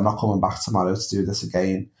basically said, I'm not coming back tomorrow to do this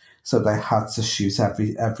again. So they had to shoot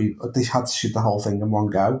they had to shoot the whole thing in one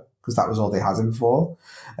go, because that was all they had him for.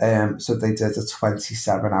 So they did a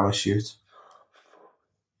 27-hour shoot.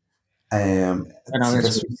 Go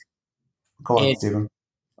on, Stephen.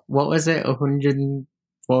 What was it?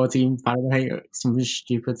 114 Fahrenheit or something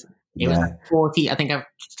stupid. It was like 40. I think I've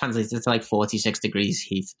translated it to like 46 degrees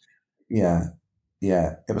heat. Yeah.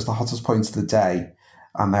 It was the hottest point of the day,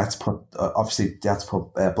 and they had to put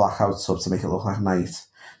blackouts up to make it look like night.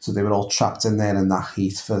 So they were all trapped in there in that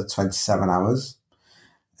heat for 27 hours.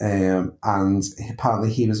 And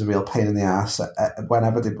apparently he was a real pain in the ass. When they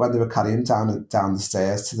were carrying him down the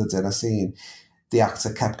stairs to the dinner scene, the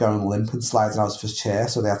actor kept going limp and sliding out of his chair,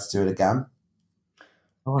 so they had to do it again.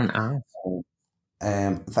 Oh, an ass.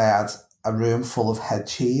 They had a room full of head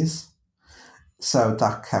cheese, so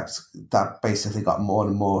that basically got more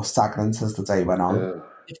and more stagnant as the day went on.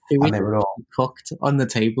 And they were all cooked on the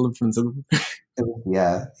table in front of them.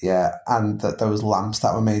 Yeah, and those lamps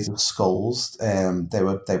that were made of skulls, they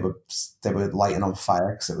were lighting on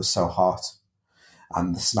fire because it was so hot,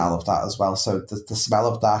 and the smell of that as well. So the smell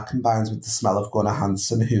of that combined with the smell of Gunnar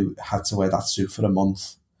Hansen, who had to wear that suit for a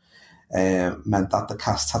month, meant that the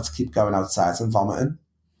cast had to keep going outside and vomiting.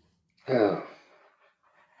 Oh.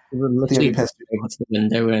 They were literally out to the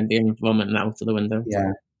window and then vomiting out of the window.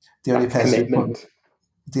 Yeah, the only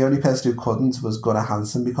person who couldn't was Gunnar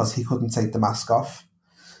Hansen, because he couldn't take the mask off.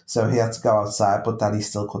 So he had to go outside, but then he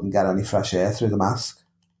still couldn't get any fresh air through the mask.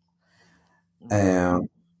 So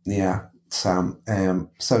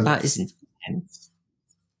that is intense.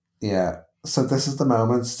 Yeah. So this is the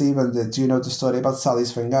moment. Stephen, do you know the story about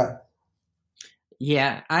Sally's finger?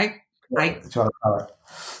 Yeah, I want it to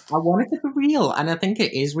be real, and I think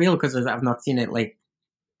it is real because I've not seen it like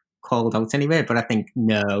called out anywhere. But I think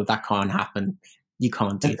no, that can't happen. You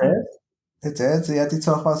can't do that. It did. Yeah, they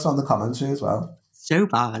talk about it on the commentary as well. So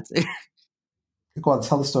bad. Go on,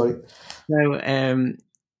 tell the story. So,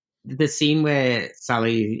 the scene where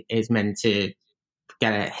Sally is meant to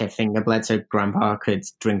get her finger bled so Grandpa could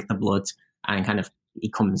drink the blood, and kind of he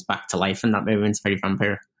comes back to life in that moment. It's very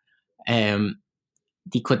vampire.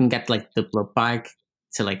 They couldn't get like the blood bag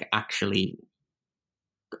to like actually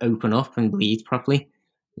open up and bleed properly.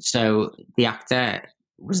 So the actor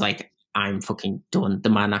was like, I'm fucking done. The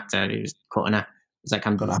man actor who's cutting her was like,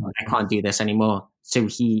 I can't do this anymore. So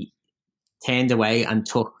he turned away and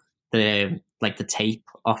took the tape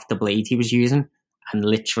off the blade he was using and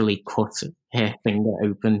literally cut her finger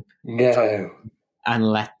open. No. And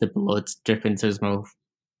let the blood drip into his mouth.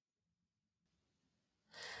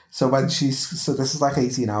 So this is like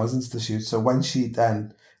 18 hours into the shoot. So when she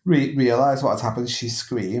then realised what had happened, she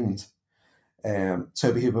screamed.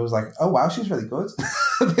 Toby Hooper was like, "Oh wow, she's really good."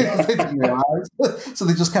 They didn't realise, so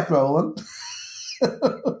they just kept rolling.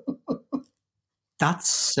 That's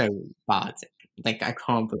so bad. Like, I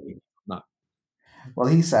can't believe that. Well,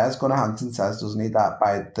 he says, Gunnar Hansen says, doesn't he, that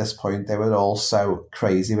by this point they were all so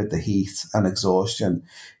crazy with the heat and exhaustion.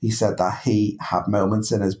 He said that he had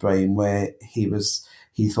moments in his brain where he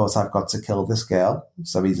thought, I've got to kill this girl,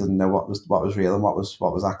 so he didn't know what was real and what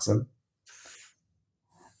was acting.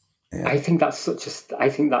 Yeah. I think that's such a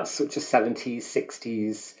 70s,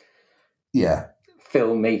 60s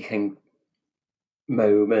filmmaking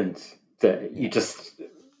moment that you just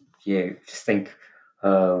think,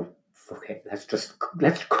 oh, fuck it,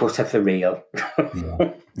 let's cut her for real.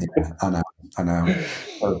 yeah, I know.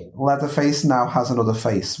 So Leatherface now has another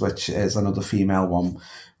face, which is another female one,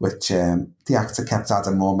 which the actor kept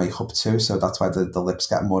adding more makeup to, so that's why the lips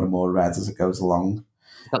get more and more red as it goes along.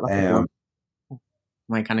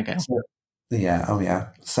 My kind of girl.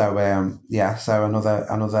 So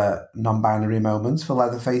another non-binary moment for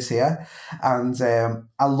Leatherface here, and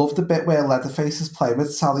I love the bit where Leatherface is playing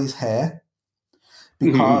with Sally's hair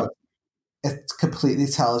because it completely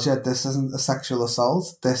tells you this isn't a sexual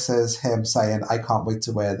assault. This is him saying, "I can't wait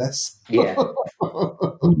to wear this." Yeah.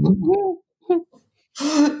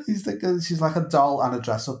 He's thinking she's like a doll and a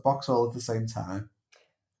dress-up box all at the same time.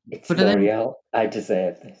 It's L'Oreal. I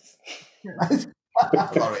deserve this.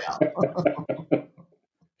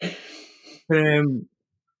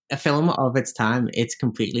 A film of its time, it's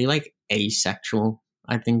completely like asexual.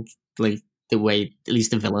 I think like the way at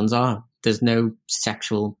least the villains are. There's no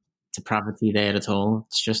sexual depravity there at all.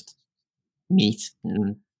 It's just meat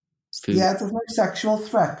and food. Yeah, there's no sexual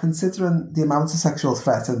threat considering the amount of sexual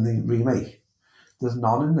threat in the remake. There's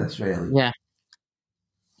none in this really. Yeah.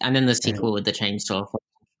 And then the sequel with the chainsaw.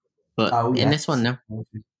 But in this one, no.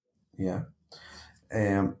 Yeah.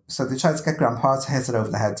 So they tried to get Grandpa to hit it over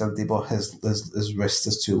the head, don't they? But his wrist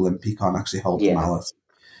is too limp; he can't actually hold the mallet.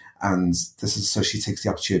 And so she takes the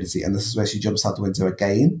opportunity, and this is where she jumps out the window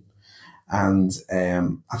again. And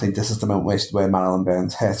I think this is the moment where Marilyn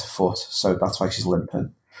Burns hurt her foot, so that's why she's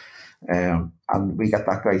limping. And we get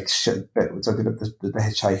that great shit bit with the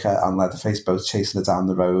hitchhiker and Leatherface both chasing her down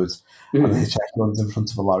the road, and the hitchhiker runs in front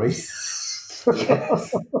of a lorry.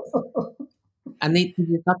 Yes. And they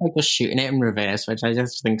did that by just shooting it in reverse, which I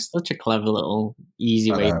just think is such a clever little,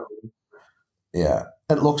 easy way. Yeah.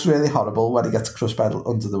 It looks really horrible when he gets crushed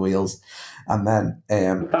under the wheels. And then...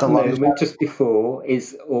 that moment just before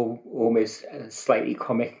is almost a slightly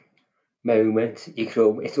comic moment.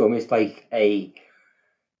 It's almost like a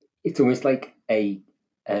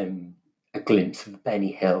glimpse of a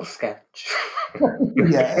Benny Hill sketch.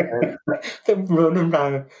 Yeah. Them running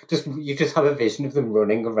around. You just have a vision of them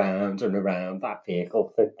running around and around that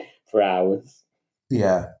vehicle for hours.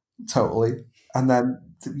 Yeah, totally. And then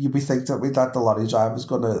we think that the lorry driver's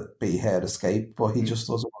going to be her escape, but he just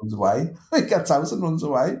doesn't run away. He gets out and runs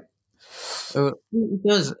away. He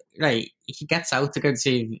does, right. He gets out to go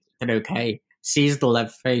see if they're okay, sees the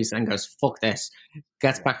Leatherface and goes, fuck this,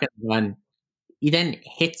 gets back in the van. He then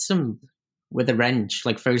hits him with a wrench,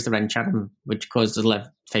 like throws the wrench at him, which causes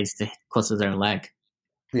Leatherface to cut his own leg.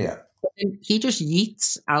 Yeah. But then he just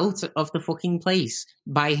yeets out of the fucking place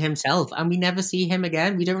by himself, and we never see him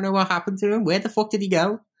again. We don't know what happened to him. Where the fuck did he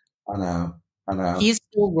go? I know. He's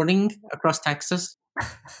still running across Texas.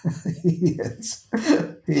 He is.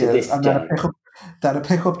 And then a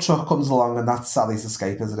pickup truck comes along, and that's Sally's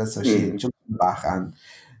escape, isn't it? So she jumps in the back and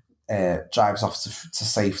drives off to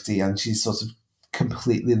safety, and she sort of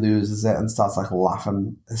completely loses it and starts like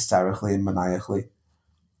laughing hysterically and maniacally.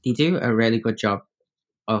 They do a really good job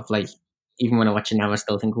of like, even when I watch it now, I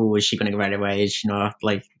still think, oh, is she going to get away? Is she not?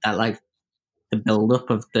 Like that, like the build up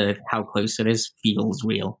of how close it is feels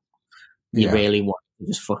real. You really want to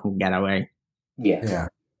just fucking get away. Yeah.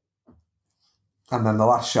 And then the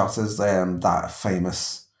last shot is that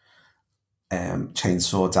famous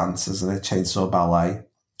chainsaw dance, isn't it? Chainsaw ballet,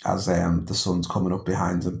 as the sun's coming up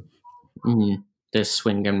behind him. Mm-hmm. The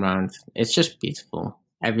swinging round. It's just beautiful.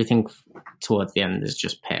 Everything towards the end is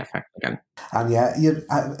just perfect again. And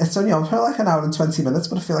it's only on for like an hour and 20 minutes,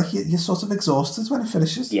 but I feel like you're sort of exhausted when it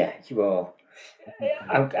finishes. Yeah, you are.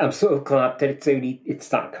 I'm sort of glad that it's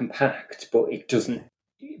that compact, but it doesn't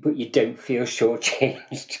but you don't feel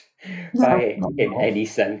shortchanged by it in any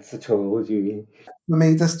sense at all, do you? For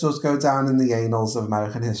me, this does go down in the annals of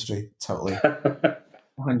American history, totally. 100%.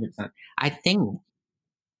 I think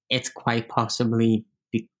it's quite possibly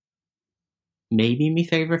maybe my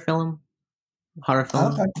favourite horror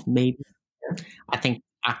film, maybe. I think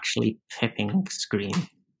actually pipping Scream.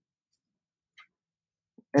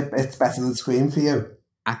 It's better than Scream for you?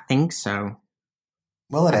 I think so.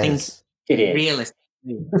 Well, it is. It is. Realistically.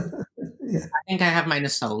 Yeah. I think I have my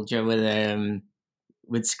nostalgia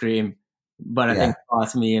with Scream, but I think part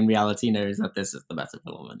of me in reality knows that this is the better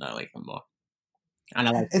film and I like it more. And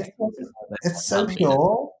I like it's so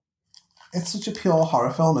pure. It's such a pure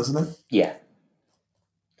horror film, isn't it? Yeah.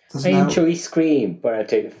 I enjoy Scream, but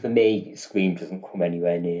for me, Scream doesn't come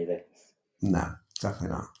anywhere near this. No,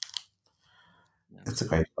 definitely not. It's a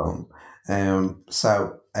great film.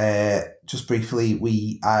 So, just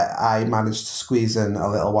briefly, I managed to squeeze in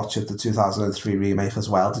a little watch of the 2003 remake as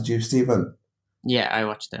well. Did you, Stephen? Yeah, I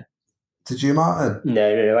watched it. Did you, Martin?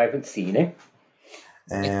 No, I haven't seen it.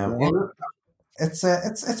 It's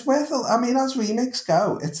worth it. I mean, as remakes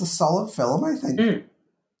go, it's a solid film, I think.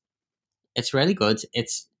 It's really good.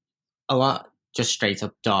 It's a lot just straight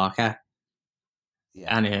up darker.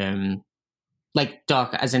 Yeah. And like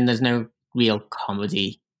dark as in there's no real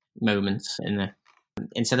comedy moments in it.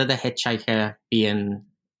 Instead of the hitchhiker being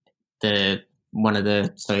one of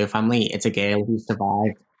the Sawyer family, it's a girl who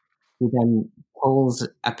survived, who then pulls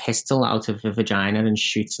a pistol out of her vagina and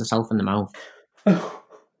shoots herself in the mouth. And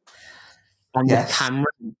the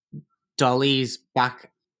camera dollies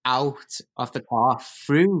back out of the car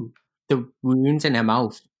through the wounds in her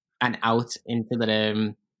mouth and out into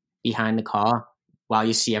the behind the car while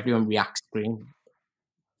you see everyone react scream.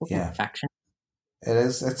 Yeah. Perfection. It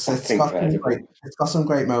is. It's got some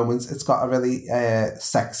great moments. It's got a really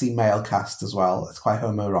sexy male cast as well. It's quite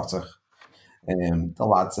homoerotic. The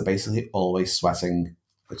lads are basically always sweating,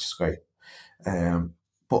 which is great.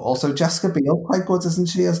 But also Jessica Biel, quite good, isn't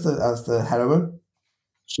she, as the heroine?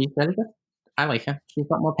 She's very good. I like her. She's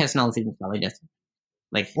got more personality than Sally Jessica.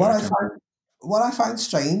 Like what I find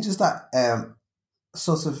strange is that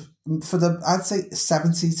sort of for I'd say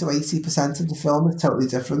 70 to 80% of the film is totally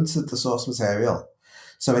different to the source material.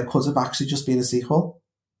 So it could have actually just been a sequel.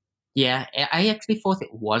 Yeah, I actually thought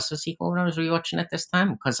it was a sequel when I was rewatching it this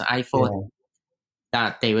time, because I thought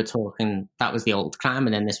that they were talking, that was the old crime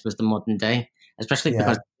and then this was the modern day, especially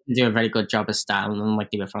because they do a very good job of styling them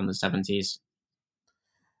like they were from the 70s.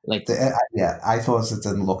 Like I thought it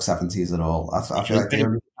didn't look 70s at all. I feel like they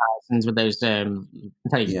were thousands with those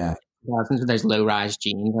thousands with those low-rise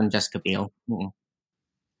jeans and Jessica Biel.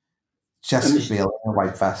 Jessica Biel in a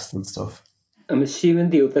white vest and stuff. I'm assuming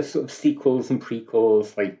the other sort of sequels and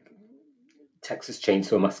prequels like Texas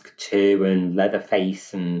Chainsaw Massacre 2 and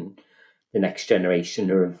Leatherface and The Next Generation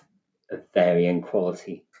are of varying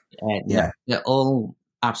quality. They're all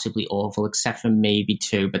absolutely awful except for maybe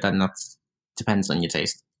 2, but then that depends on your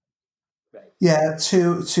taste. Yeah,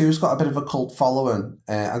 2's got a bit of a cult following,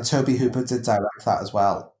 and Toby Hooper did direct that as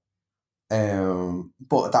well.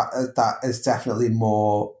 But that is definitely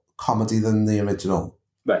more comedy than the original.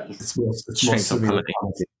 Right, it's more surreal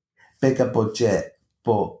comedy, bigger budget.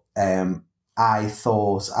 But I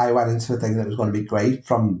went into it thinking it was going to be great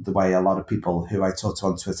from the way a lot of people who I talked to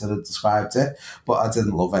on Twitter had described it, but I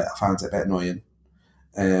didn't love it. I found it a bit annoying.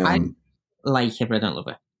 I like it, but I don't love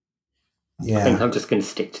it. Yeah, I think I'm just going to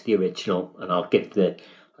stick to the original, and I'll give the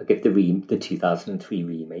 2003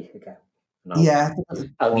 remake again.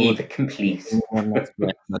 I'll leave it complete.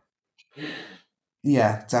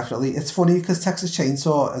 Yeah, definitely. It's funny because Texas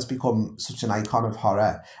Chainsaw has become such an icon of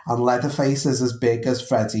horror, and Leatherface is as big as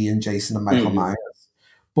Freddy and Jason and Michael Myers,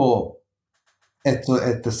 but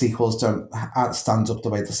the sequels don't stand up the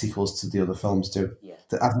way the sequels to the other films do. Yeah.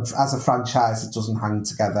 As a franchise, it doesn't hang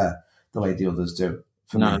together the way the others do.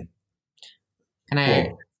 For me. Can I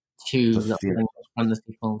add 2 little things from the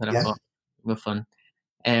sequel that I thought were fun?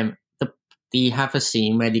 They have a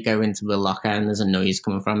scene where they go into the locker and there's a noise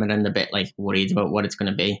coming from it and they're a bit like worried about what it's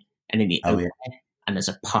going to be. And then they open it and there's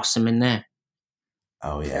a possum in there.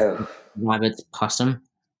 Oh, yeah. Rabbit possum.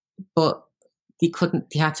 But they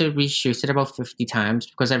had to reshoot it about 50 times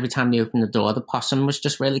because every time they opened the door, the possum was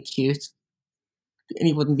just really cute. And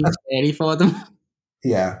he wouldn't be scary for them.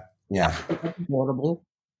 Yeah. Horrible.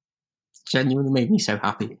 It genuinely made me so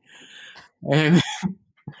happy.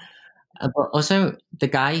 But also, the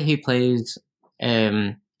guy who plays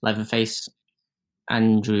Leatherface,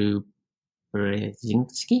 Andrew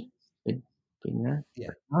Brzezinski, I'm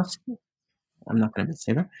not going to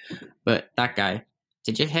say that, but that guy.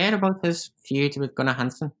 Did you hear about his feud with Gunnar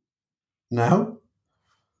Hansen? No.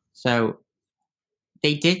 So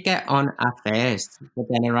they did get on at first, but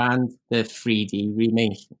then around the 3D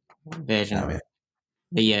remake version,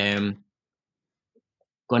 the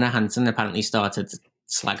Gunnar Hansen apparently started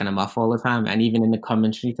slagging him off all the time, and even in the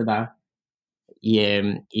commentary to that,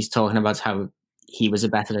 he's talking about how he was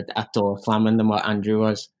better at door slamming than what Andrew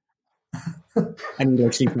was, and he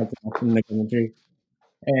actually said that in the commentary.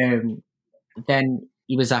 Then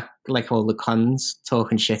he was at like all the cons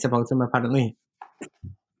talking shit about him apparently.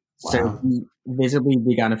 Wow. So he visibly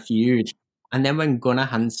began a feud. And then when Gunnar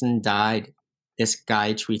Hansen died, this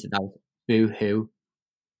guy tweeted out, "Boo hoo."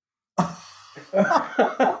 That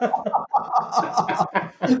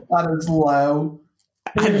is low.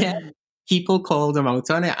 And then people called him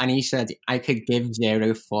out on it, and he said, "I could give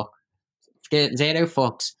zero fucks.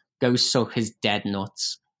 Go suck his dead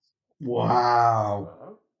nuts."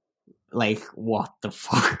 Wow. Like, what the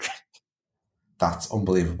fuck? That's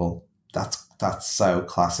unbelievable. That's so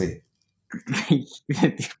classy.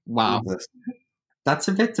 Wow. Jesus. That's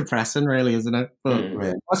a bit depressing, really, isn't it?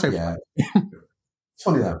 But also yeah. It's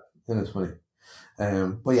funny though. It is funny.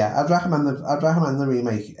 But yeah, I'd recommend the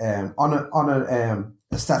remake on a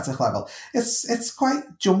aesthetic level. It's quite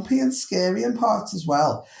jumpy and scary in parts as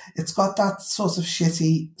well. It's got that sort of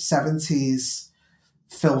shitty 70s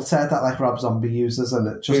filter that like Rob Zombie uses, and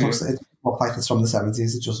it just looks like it's from the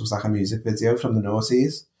 70s. It just looks like a music video from the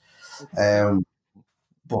noughties.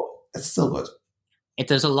 But it's still good. It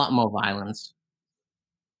does a lot more violence.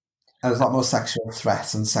 And there's a lot more sexual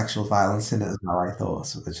threats and sexual violence in it as well, I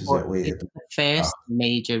thought, which is a bit weird. It's the first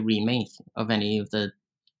major remake of any of the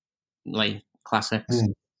like classics.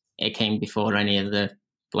 It came before any of the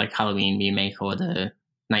like Halloween remake or the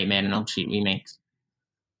Nightmare on Elm Street remakes.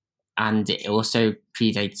 And it also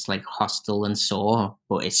predates like Hostel and Saw,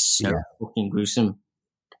 but it's so fucking gruesome.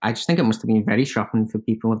 I just think it must have been very shocking for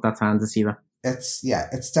people at that time to see that.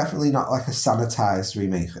 It's definitely not like a sanitized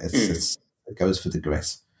remake. It goes for the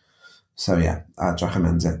grit. So yeah, I'd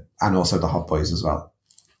recommend it, and also the Hot Boys as well.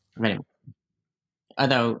 Very much.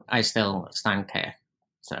 Although I still stand Kirk.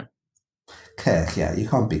 So Kirk, yeah, you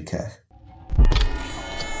can't beat Kirk.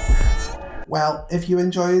 Well, if you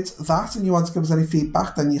enjoyed that and you want to give us any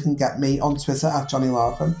feedback, then you can get me on Twitter at Johnny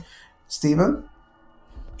Larkin. Stephen?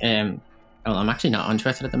 Well, I'm actually not on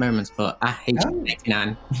Twitter at the moment, but at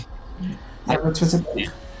H89. Having a Twitter break?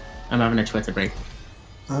 I'm having a Twitter break.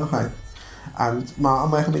 Okay. And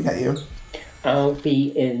Martin, where can we get you? I'll be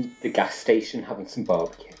in the gas station having some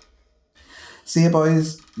barbecue. See you,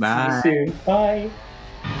 boys. Bye. See you soon. Bye.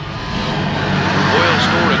 Oil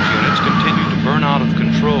storage units continue to burn out of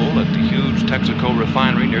control at the huge Texaco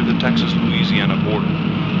refinery near the Texas-Louisiana border.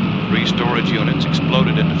 3 storage units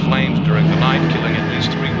exploded into flames during the night, killing at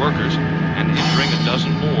least 3 workers and injuring a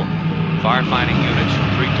dozen more. Firefighting units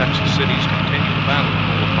from 3 Texas cities continue to battle the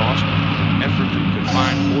Holocaust in an effort to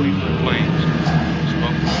confine 43 flames.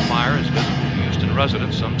 Smoke from the fire is visible to Houston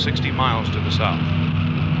residents some 60 miles to the south.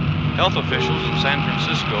 Health officials in San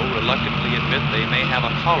Francisco reluctantly admit they may have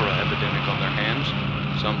a cholera epidemic on their hands.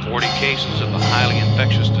 Some 40 cases of the highly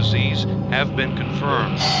infectious disease have been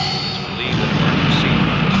confirmed. It's believed that emergency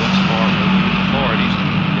thus far with authorities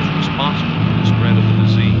is responsible for the spread of the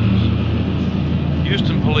disease.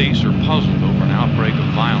 Houston police are puzzled over an outbreak of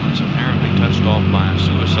violence apparently touched off by a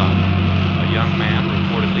suicide. A young man,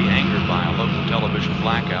 reportedly angered by a local television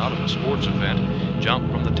blackout at a sports event, jumped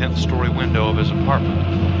from the 10th-story window of his apartment.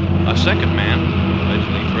 A second man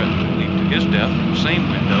allegedly threatened to leap to his death from the same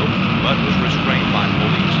window, but was restrained by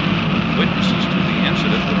police. Witnesses to the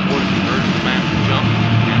incident reportedly urged the man to jump,